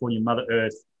California Mother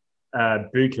Earth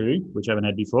Buku, which I haven't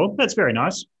had before, that's very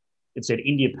nice. It said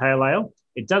India Pale Ale.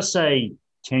 It does say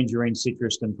tangerine,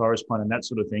 citrus, and forest pine and that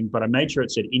sort of thing, but I made sure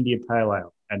it said India Pale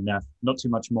Ale and not too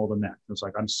much more than that. I was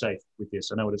like, I'm safe with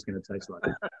this. I know what it's going to taste like.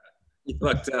 You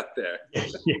lucked out there.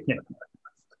 Yeah.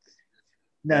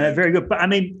 No, very good. But I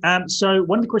mean, so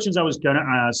one of the questions I was going to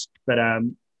ask, but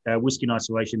Whiskey in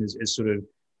Isolation is sort of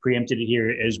preempted it here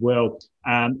as well.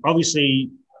 Obviously,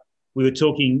 we were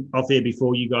talking off there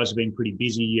before. You guys have been pretty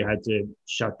busy. You had to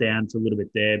shut down for a little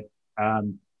bit there.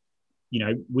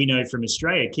 We know from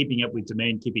Australia, keeping up with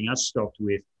demand, keeping us stocked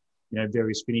with,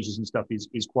 various finishes and stuff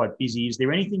is quite busy. Is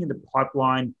there anything in the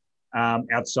pipeline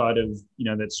outside of,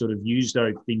 that sort of used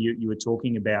oak thing you were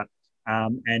talking about?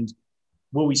 And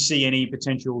will we see any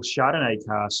potential Chardonnay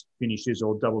cask finishes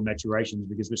or double maturations?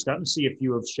 Because we're starting to see a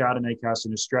few of Chardonnay casks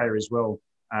in Australia as well,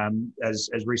 as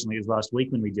recently as last week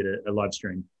when we did a live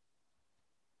stream.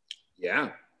 Yeah.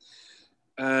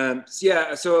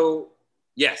 So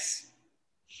yes,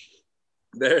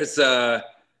 there's,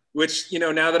 which,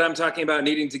 now that I'm talking about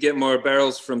needing to get more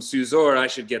barrels from Suzor, I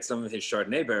should get some of his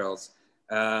Chardonnay barrels.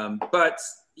 But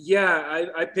yeah,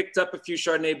 I picked up a few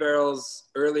Chardonnay barrels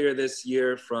earlier this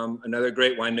year from another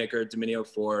great winemaker, Dominio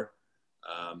 4.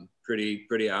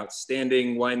 Pretty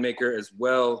outstanding winemaker as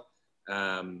well.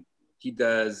 He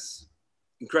does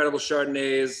incredible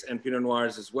Chardonnays and Pinot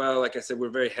Noirs as well. Like I said, we're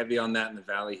very heavy on that in the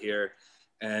valley here.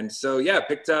 And so, yeah,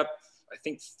 picked up, I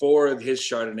think, 4 of his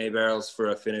Chardonnay barrels for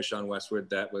a finish on Westward.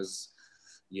 That was,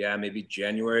 maybe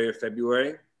January or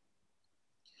February.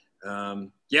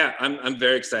 I'm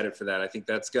very excited for that. I think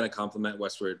that's going to complement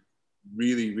Westward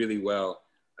really, really well.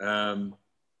 I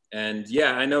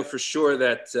know for sure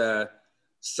that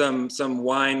some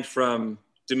wine from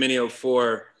Dominio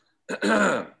 4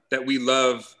 that we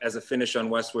love as a finish on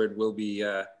Westward will be,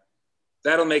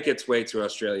 that'll make its way to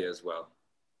Australia as well.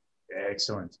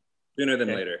 Excellent. Sooner than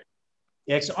later.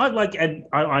 Yeah, so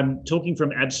I'm talking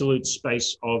from absolute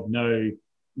space of no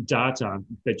data,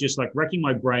 but just like racking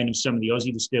my brain of some of the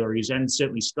Aussie distilleries and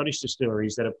certainly Scottish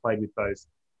distilleries that have played with both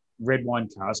red wine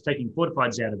casks, taking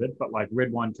fortifieds out of it, but like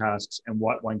red wine casks and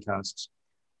white wine casks.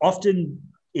 Often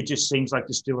it just seems like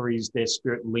distilleries, their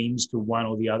spirit leans to one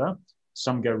or the other.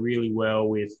 Some go really well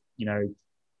with,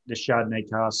 the Chardonnay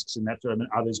casks and that sort of, and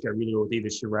others go really well with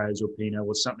either Shiraz or Pinot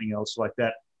or something else like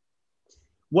that.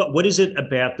 What is it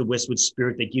about the Westward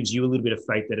spirit that gives you a little bit of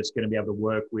faith that it's going to be able to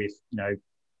work with,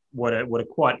 what are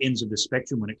quite ends of the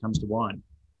spectrum when it comes to wine?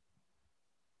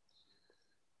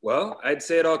 Well, I'd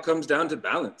say it all comes down to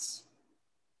balance.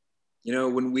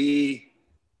 When we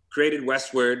created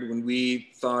Westward, when we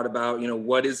thought about,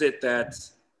 what is it that,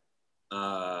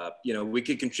 we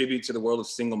could contribute to the world of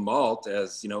single malt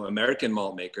as, American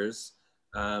malt makers,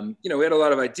 we had a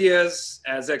lot of ideas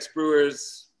as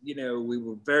ex-brewers. We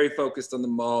were very focused on the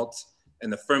malt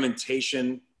and the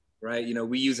fermentation, right?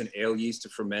 We use an ale yeast to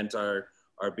ferment our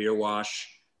beer wash.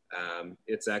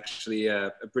 It's actually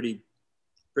a pretty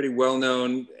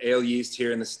well-known ale yeast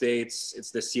here in the States. It's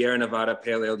the Sierra Nevada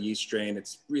Pale Ale yeast strain.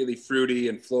 It's really fruity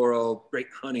and floral, great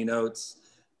honey notes.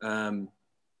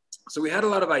 So we had a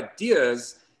lot of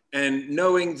ideas, and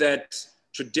knowing that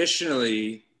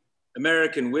traditionally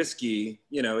American whiskey,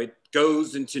 it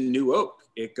goes into new oak.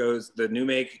 The new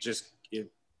make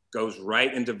it goes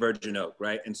right into virgin oak,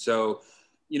 right? And so,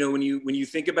 when you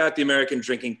think about the American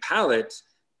drinking palate,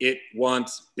 it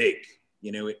wants big,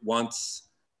 it wants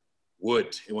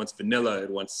wood, it wants vanilla, it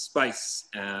wants spice.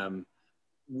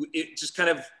 It just kind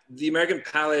of, the American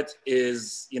palate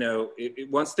is, it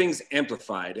wants things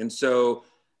amplified. And so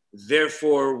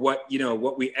therefore what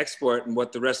we export and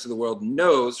what the rest of the world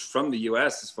knows from the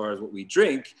US as far as what we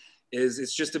drink is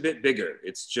it's just a bit bigger.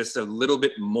 It's just a little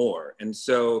bit more. And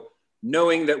so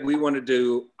knowing that we wanted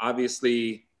to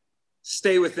obviously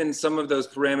stay within some of those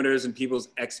parameters and people's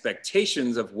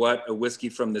expectations of what a whiskey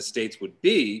from the States would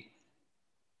be,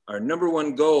 our number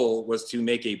one goal was to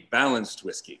make a balanced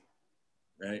whiskey,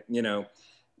 right?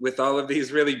 With all of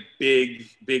these really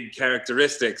big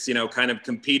characteristics, kind of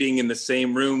competing in the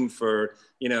same room for,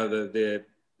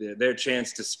 their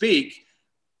chance to speak,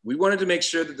 we wanted to make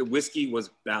sure that the whiskey was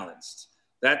balanced.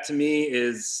 That to me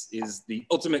is the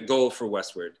ultimate goal for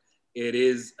Westward. It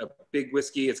is a big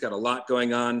whiskey. It's got a lot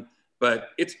going on, but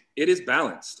it is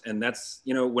balanced. And that's,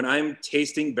 when I'm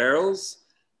tasting barrels,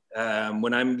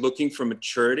 when I'm looking for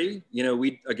maturity,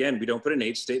 we don't put an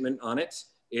age statement on it.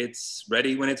 It's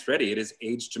ready when it's ready. It is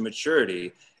aged to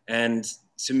maturity. And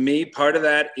to me, part of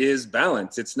that is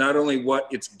balance. It's not only what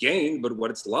it's gained, but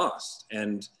what it's lost.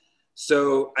 And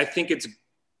so I think it's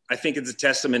a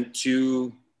testament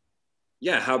to,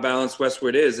 how balanced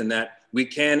Westward is, and that we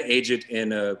can age it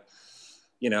in a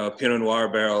Pinot Noir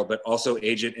barrel, but also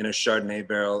age it in a Chardonnay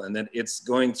barrel, and that it's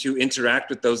going to interact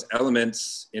with those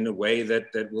elements in a way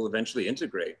that will eventually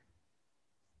integrate.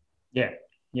 Yeah,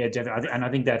 definitely. And I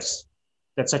think that's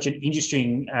such an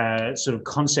interesting sort of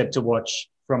concept to watch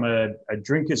from a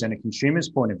drinker's and a consumer's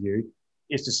point of view,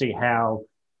 is to see how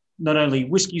not only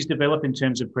whiskies develop in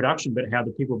terms of production, but how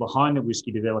the people behind the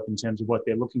whiskey develop in terms of what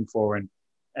they're looking for, and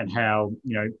how,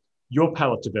 your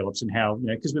palate develops, and how,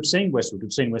 because we've seen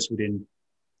Westward in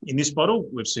this bottle,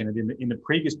 we've seen it in the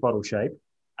previous bottle shape,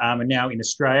 and now in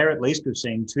Australia at least we've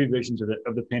seen two versions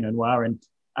of the Pinot Noir. And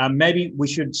maybe we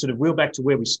should sort of wheel back to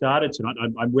where we started tonight.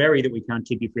 I'm wary that we can't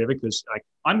keep you forever, because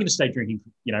I'm going to stay drinking,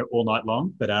 all night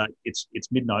long. But it's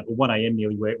midnight or 1 a.m.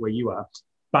 nearly where you are.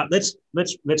 But let's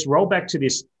roll back to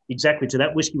this, exactly to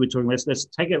that whiskey we're talking. Let's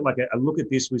take it like a look at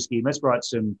this whiskey, and let's write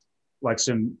some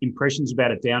impressions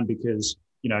about it down, because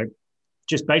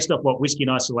just based off what Whiskey in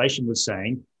Isolation was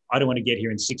saying, I don't want to get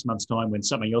here in 6 months' time when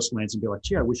something else lands and be like,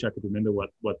 gee, I wish I could remember what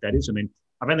that is. I mean,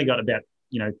 I've only got about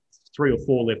 3 or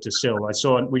 4 left to sell.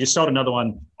 We just sold another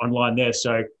one online there,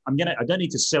 so I don't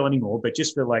need to sell anymore, but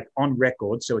just for on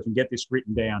record, so we can get this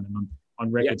written down and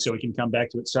on record, so we can come back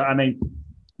to it. So I mean,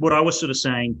 what I was sort of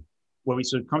saying, where we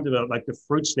sort of come to the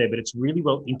fruits there, but it's really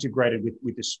well integrated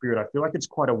with the spirit. I feel like it's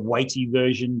quite a weighty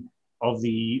version of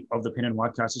the Pinot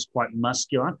Noir Cask. It's quite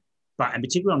muscular, and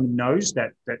particularly on the nose,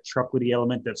 that chocolatey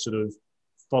element that sort of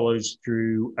follows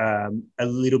through a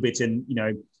little bit, and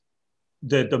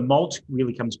the malt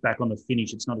really comes back on the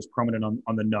finish. It's not as prominent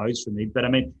on the nose for me. But I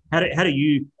mean, how do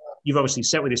you've obviously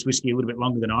sat with this whiskey a little bit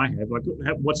longer than I have.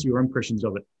 What's your impressions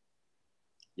of it?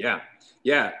 Yeah,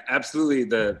 absolutely.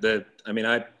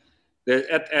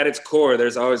 At its core,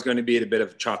 there's always going to be a bit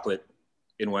of chocolate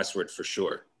in Westward for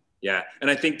sure. Yeah, and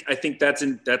I think that's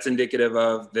indicative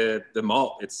of the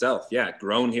malt itself. Yeah,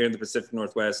 grown here in the Pacific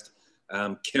Northwest,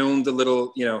 kilned a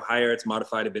little, higher. It's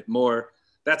modified a bit more.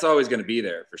 That's always going to be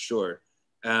there for sure.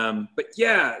 But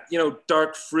yeah,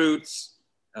 dark fruits,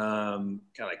 kind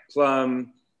of like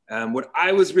plum. What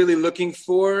I was really looking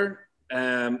for,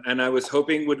 and I was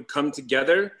hoping would come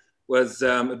together, was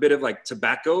a bit of like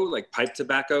tobacco, like pipe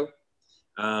tobacco.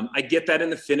 I get that in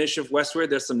the finish of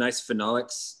Westward. There's some nice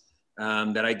phenolics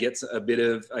that I get a bit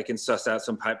of. I can suss out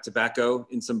some pipe tobacco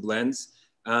in some blends.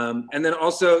 And then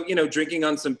also, drinking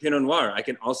on some Pinot Noir, I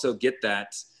can also get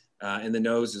that in the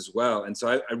nose as well. And so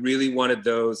I really wanted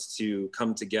those to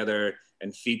come together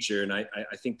and feature. And I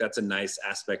think that's a nice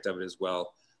aspect of it as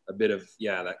well. A bit of,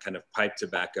 that kind of pipe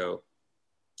tobacco,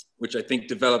 which I think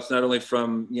develops not only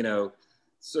from,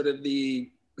 sort of the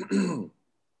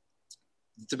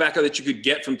tobacco that you could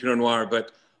get from Pinot Noir,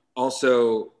 but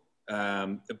also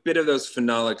a bit of those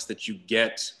phenolics that you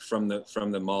get from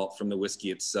the malt, from the whiskey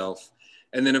itself.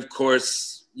 And then of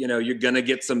course, you're gonna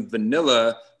get some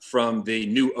vanilla from the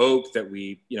new oak that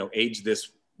we, aged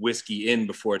this whiskey in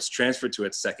before it's transferred to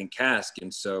its second cask.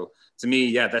 And so to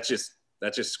me, that just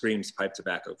screams pipe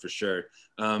tobacco for sure.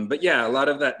 But yeah, a lot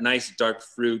of that nice dark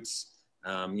fruits,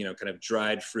 kind of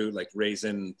dried fruit like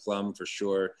raisin, plum for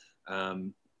sure.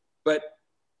 But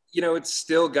it's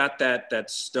still got that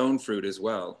stone fruit as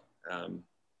well.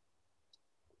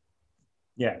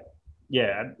 Yeah,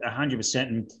 100%.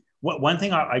 And one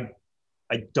thing I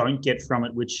don't get from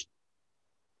it, which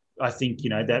I think,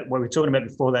 that what we were talking about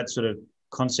before, that sort of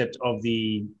concept of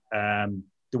the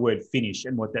word finish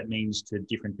and what that means to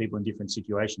different people in different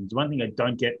situations. The one thing I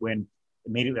don't get when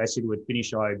immediately I see the word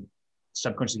finish, I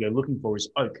subconsciously go looking for is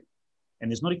oak.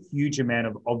 And there's not a huge amount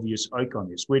of obvious oak on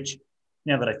this, which,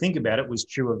 now that I think about it, was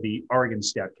true of the Oregon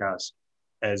Stout cask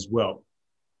as well,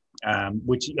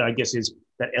 which I guess is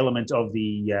that element of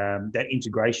the that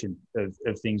integration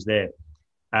of things there.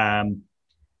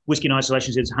 Whiskey in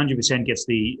Isolation says 100% gets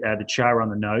the char on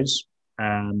the nose,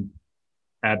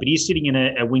 but he's sitting in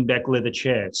a wingback leather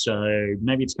chair, so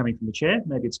maybe it's coming from the chair,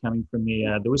 maybe it's coming from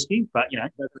the whiskey. But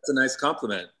that's a nice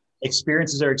compliment.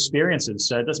 Experiences are experiences,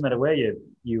 so it doesn't matter where you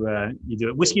do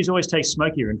it. Whiskies always taste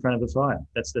smokier in front of the fire.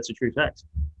 That's a true fact.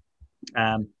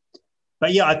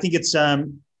 But yeah, I think it's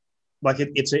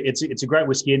it's a great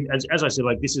whiskey, and as I said,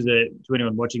 this is to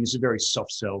anyone watching, this is a very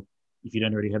soft sell if you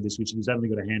don't already have this whiskey. There's only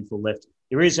got a handful left.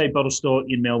 There is a bottle store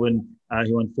in Melbourne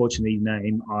who, unfortunately,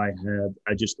 name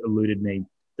just eluded me.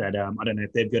 That I don't know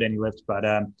if they've got any left, but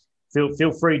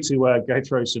feel free to go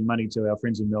throw some money to our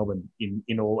friends in Melbourne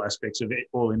in all aspects of it,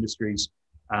 all industries,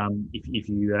 if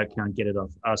you can't get it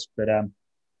off us. But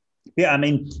I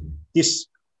mean, this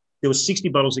there were 60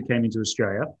 bottles that came into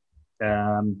Australia.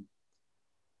 Do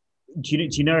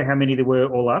you know how many there were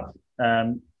all up?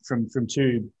 From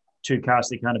two casks,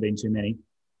 there can't have been too many.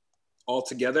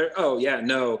 Altogether? Oh yeah,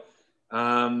 no.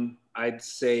 I'd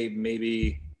say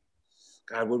maybe,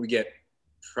 God, what did we get?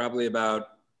 Probably about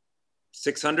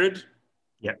 600.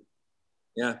 Yeah.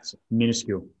 Yeah. It's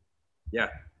minuscule. Yeah.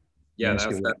 Yeah, that's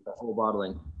the whole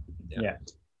bottling. Yeah.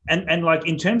 And like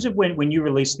in terms of when you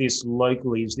release this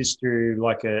locally, is this through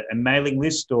like a mailing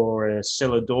list or a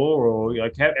cellar door, or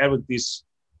like how would this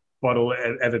bottle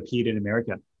have appeared in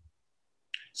America?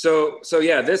 So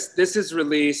yeah, this is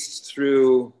released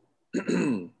through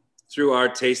through our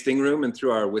tasting room and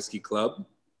through our whiskey club.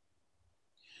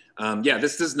 Yeah,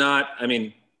 this does not, I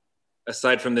mean,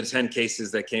 aside from the 10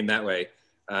 cases that came that way,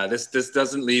 this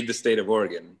doesn't leave the state of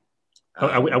Oregon.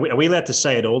 Are we allowed to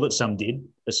say at all that some did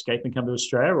escape and come to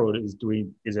Australia, or is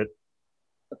it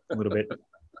a little bit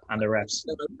under wraps?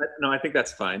 No, I think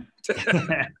that's fine. They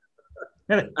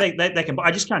can.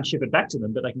 I just can't ship it back to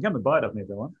them, but they can come and buy it off me if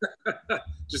they want.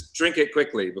 Just drink it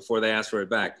quickly before they ask for it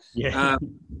back. Yeah,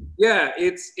 yeah.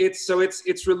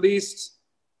 It's released,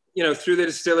 you know, through the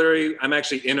distillery. I'm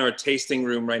actually in our tasting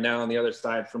room right now on the other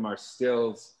side from our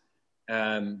stills.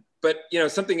 But you know,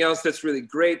 something else that's really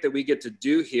great that we get to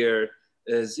do here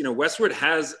is, you know, Westward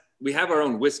we have our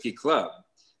own whiskey club.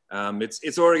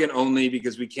 It's Oregon only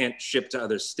because we can't ship to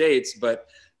other states, but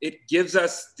it gives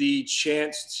us the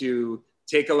chance to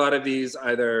take a lot of these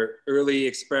either early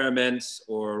experiments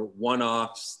or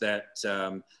one-offs that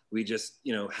we just,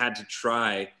 you know, had to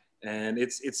try. And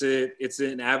it's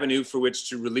an avenue for which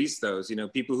to release those. You know,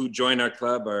 people who join our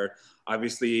club are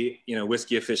obviously, you know,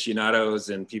 whiskey aficionados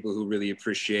and people who really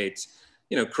appreciate,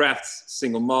 you know, craft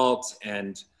single malt.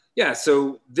 And yeah,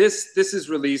 so this is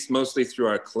released mostly through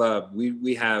our club.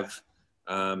 We have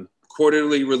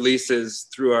quarterly releases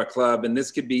through our club, and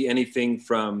this could be anything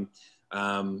from,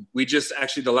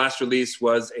 the last release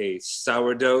was a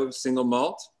sourdough single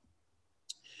malt,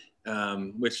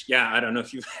 which, yeah, I don't know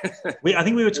if you've... I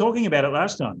think we were talking about it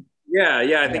last time. Yeah,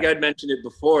 I think I'd mentioned it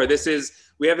before.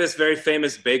 We have this very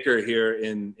famous baker here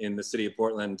in the city of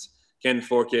Portland, Ken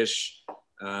Forkish,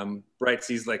 writes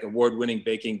these like award-winning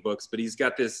baking books, but he's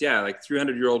got this, like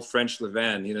 300-year-old French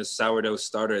levain, you know, sourdough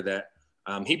starter that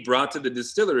he brought to the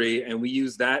distillery, and we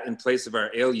use that in place of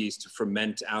our ale yeast to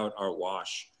ferment out our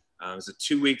wash. It was a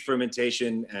 2-week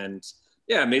fermentation, and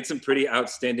yeah, made some pretty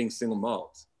outstanding single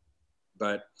malt.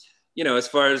 But, you know, as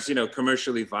far as, you know,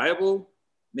 commercially viable,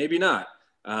 maybe not.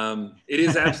 It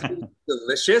is absolutely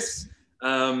delicious.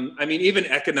 I mean, even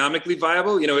economically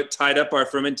viable, you know, it tied up our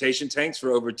fermentation tanks for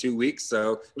over 2 weeks.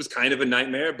 So it was kind of a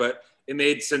nightmare, but it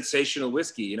made sensational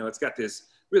whiskey. You know, it's got this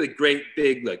really great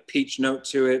big like peach note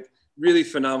to it, really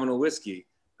phenomenal whiskey.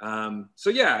 So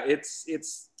yeah,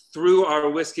 it's through our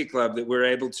whiskey club that we're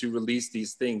able to release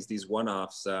these things, these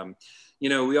one-offs. You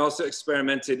know, we also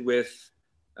experimented with,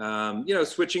 you know,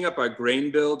 switching up our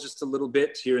grain bill just a little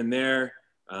bit here and there.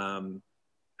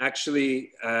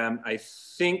 Actually, I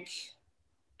think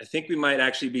we might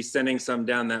actually be sending some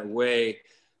down that way.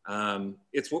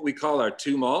 It's what we call our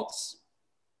 2 malts.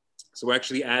 So we're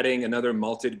actually adding another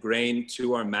malted grain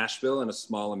to our mash bill in a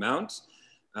small amount.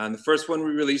 The first one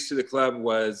we released to the club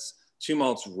was 2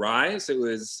 malts rye. So it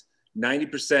was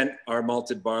 90% our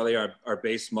malted barley, our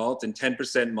base malt, and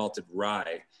 10% malted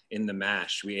rye in the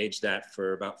mash. We aged that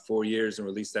for about 4 years and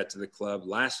released that to the club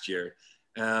last year.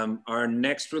 Our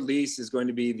next release is going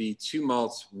to be the 2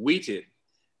 malts wheated,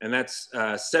 and that's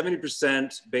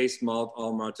 70% base malt,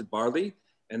 all malted barley,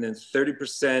 and then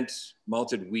 30%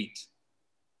 malted wheat.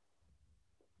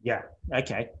 Yeah.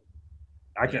 Okay.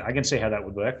 I can see how that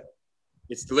would work.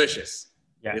 It's delicious.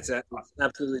 Yeah. It's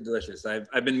absolutely delicious.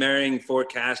 I've been marrying 4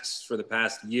 casks for the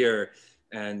past year,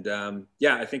 and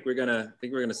yeah, I think we're gonna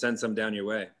send some down your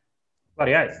way.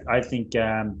 Bloody oath. I think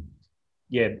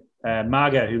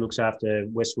Margot, who looks after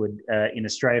Westward in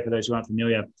Australia, for those who aren't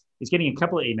familiar, is getting a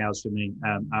couple of emails from me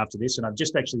after this, and I've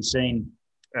just actually seen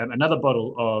another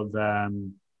bottle of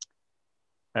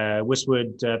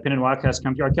Westward Pinot Noir Cask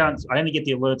come through. I only get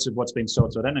the alerts of what's been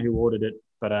sold, so I don't know who ordered it,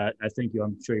 but I thank you.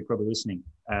 I'm sure you're probably listening.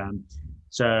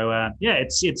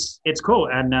 It's cool.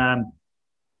 And I'm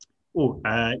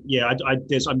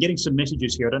getting some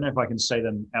messages here. I don't know if I can say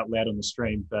them out loud on the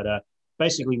stream, but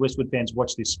basically Westward fans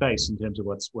watch this space in terms of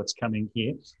what's coming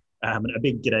here. And a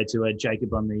big g'day to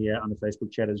Jacob on the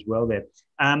Facebook chat as well there.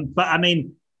 But I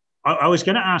mean, I was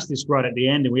going to ask this right at the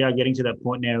end, and we are getting to that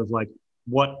point now of like,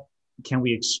 what can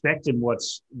we expect and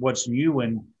what's new,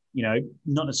 and, you know,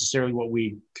 not necessarily what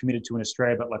we committed to in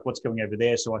Australia, but like what's going over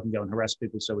there, so I can go and harass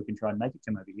people so we can try and make it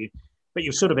come over here. But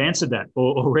you've sort of answered that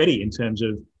already in terms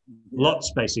of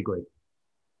lots, basically.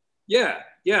 Yeah.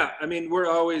 I mean, we're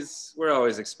always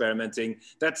experimenting.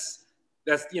 That's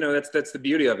the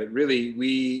beauty of it. Really,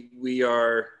 we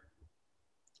are.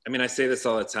 I mean, I say this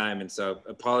all the time, and so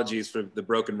apologies for the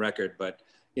broken record, but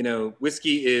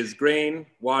whiskey is grain,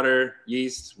 water,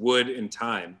 yeast, wood, and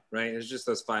time, right? It's just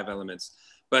those 5 elements.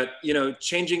 But,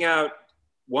 changing out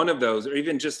one of those, or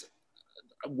even just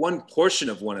one portion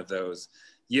of one of those,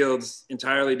 yields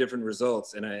entirely different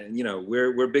results. And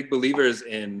we're big believers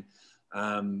in,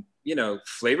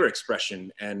 flavor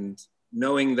expression, and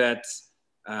knowing that.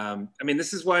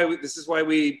 This is why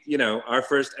we, our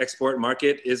first export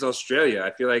market is Australia. I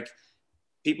feel like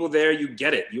people there, you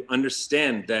get it, you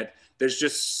understand that there's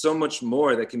just so much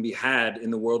more that can be had in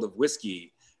the world of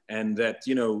whiskey, and that,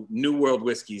 new world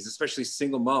whiskeys, especially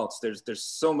single malts, there's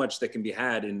so much that can be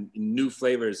had in new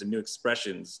flavors and new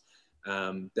expressions,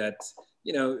 that,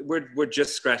 we're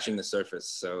just scratching the surface.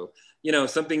 So,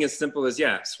 something as simple as,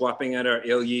 swapping out our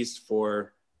ale yeast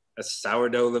for a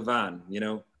sourdough levain,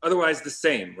 otherwise the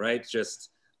same, right? Just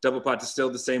double pot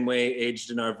distilled the same way,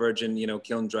 aged in our virgin,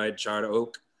 kiln dried charred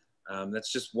oak.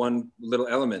 That's just one little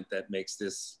element that makes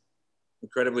this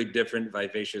incredibly different,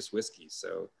 vivacious whiskey.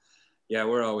 So yeah,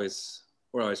 we're always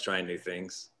trying new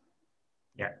things.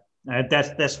 Yeah.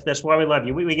 That's why we love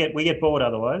you. We get bored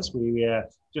otherwise. We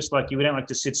just like you. We don't like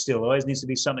to sit still. Always needs to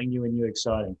be something new and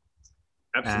exciting.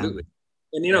 Absolutely.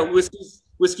 And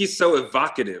whiskey's so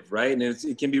evocative, right? And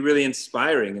it can be really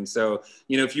inspiring. And so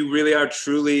if you really are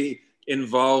truly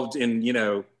involved in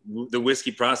the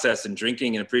whiskey process and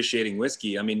drinking and appreciating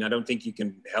whiskey, I don't think you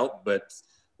can help but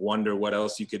wonder what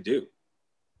else you could do.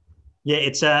 Yeah,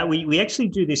 it's we actually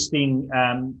do this thing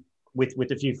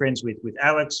with a few friends with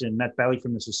Alex and Matt Bailey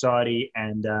from the Society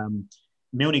and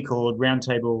Milne called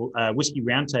Roundtable Whiskey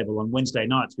Roundtable on Wednesday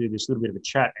nights. We do this little bit of a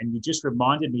chat, and you just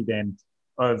reminded me then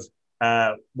of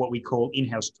what we call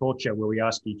in-house torture, where we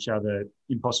ask each other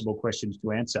impossible questions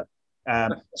to answer.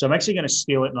 So I'm actually going to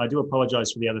steal it, and I do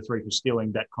apologize for the other 3 for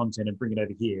stealing that content and bring it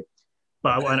over here.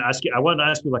 But I want to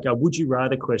ask you like a would you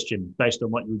rather question based on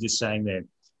what you were just saying there.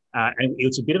 And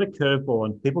it's a bit of a curveball,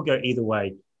 and people go either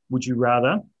way. Would you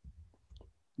rather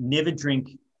never drink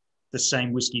the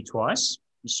same whiskey twice,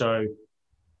 so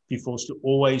be forced to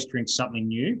always drink something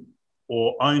new,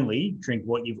 or only drink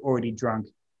what you've already drunk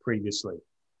previously?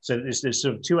 So there's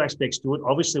sort of 2 aspects to it.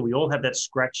 Obviously, we all have that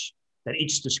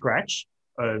itch to scratch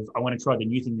of I want to try the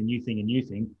new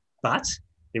thing. But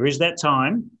there is that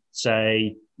time,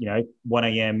 say, 1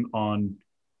 a.m. on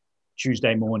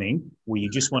Tuesday morning, where you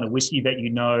just want a whiskey that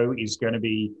is going to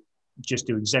be just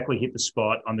to exactly hit the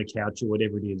spot on the couch or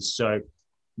whatever it is. So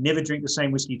never drink the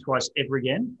same whiskey twice ever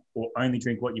again, or only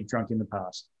drink what you've drunk in the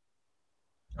past.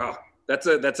 Oh, that's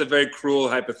a very cruel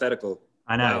hypothetical.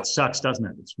 I know. Wow. It sucks, doesn't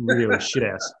it? It's really shit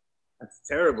ass. That's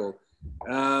terrible.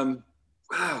 Wow.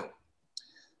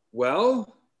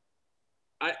 Well,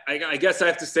 I guess I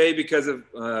have to say, because of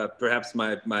perhaps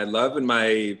my love and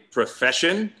my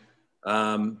profession,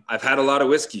 I've had a lot of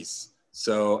whiskeys.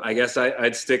 So I guess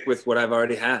I'd stick with what I've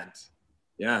already had.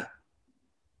 Yeah.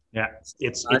 Yeah.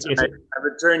 I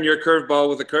return your curveball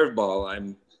with a curveball.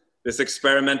 I'm this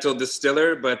experimental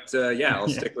distiller, but I'll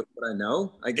stick with what I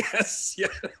know, I guess. Yeah.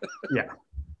 Yeah.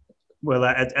 Well,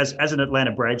 as an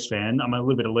Atlanta Braves fan, I'm a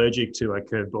little bit allergic to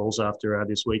curveballs after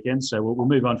this weekend, so we'll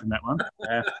move on from that one.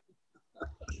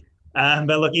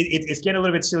 But look, it's getting a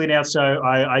little bit silly now, so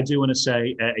I do want to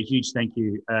say a huge thank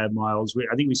you, Miles.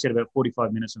 I think we said about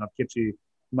 45 minutes, and I've kept you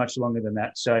much longer than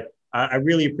that. So I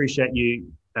really appreciate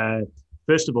you,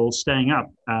 first of all, staying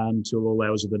up till all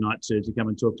hours of the night to come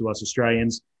and talk to us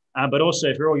Australians, but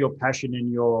also for all your passion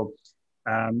and your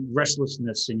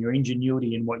restlessness and your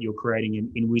ingenuity in what you're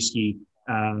creating in whiskey,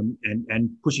 and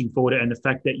pushing forward, and the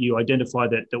fact that you identify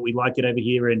that we like it over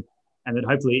here, and that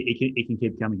hopefully it can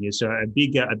keep coming here. So a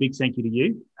big thank you to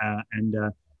you, and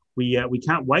we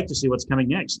can't wait to see what's coming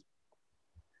next.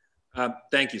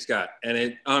 Thank you, Scott.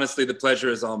 And honestly, the pleasure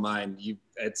is all mine.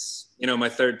 It's my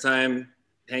 3rd time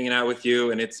hanging out with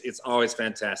you, and it's always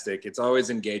fantastic. It's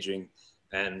always engaging,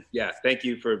 and thank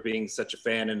you for being such a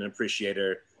fan and an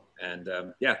appreciator. And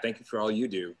thank you for all you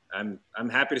do. I'm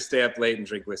happy to stay up late and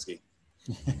drink whiskey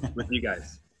with you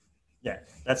guys. Yeah,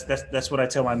 that's what I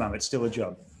tell my mum. It's still a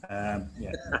job.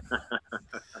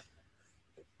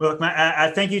 Well,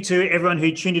 mate, thank you to everyone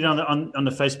who tuned in on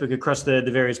the Facebook across the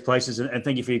various places, and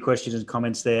thank you for your questions and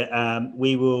comments there.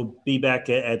 We will be back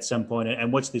at some point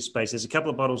and watch this space. There's a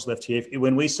couple of bottles left here.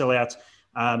 When we sell out,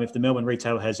 if the Melbourne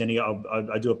retailer has any,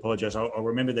 I do apologise. I'll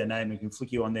remember their name and can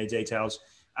flick you on their details.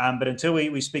 But until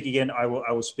we speak again, I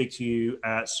will speak to you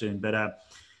soon. But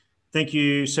Thank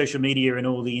you, social media and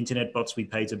all the internet bots we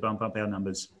pay to bump up our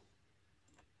numbers.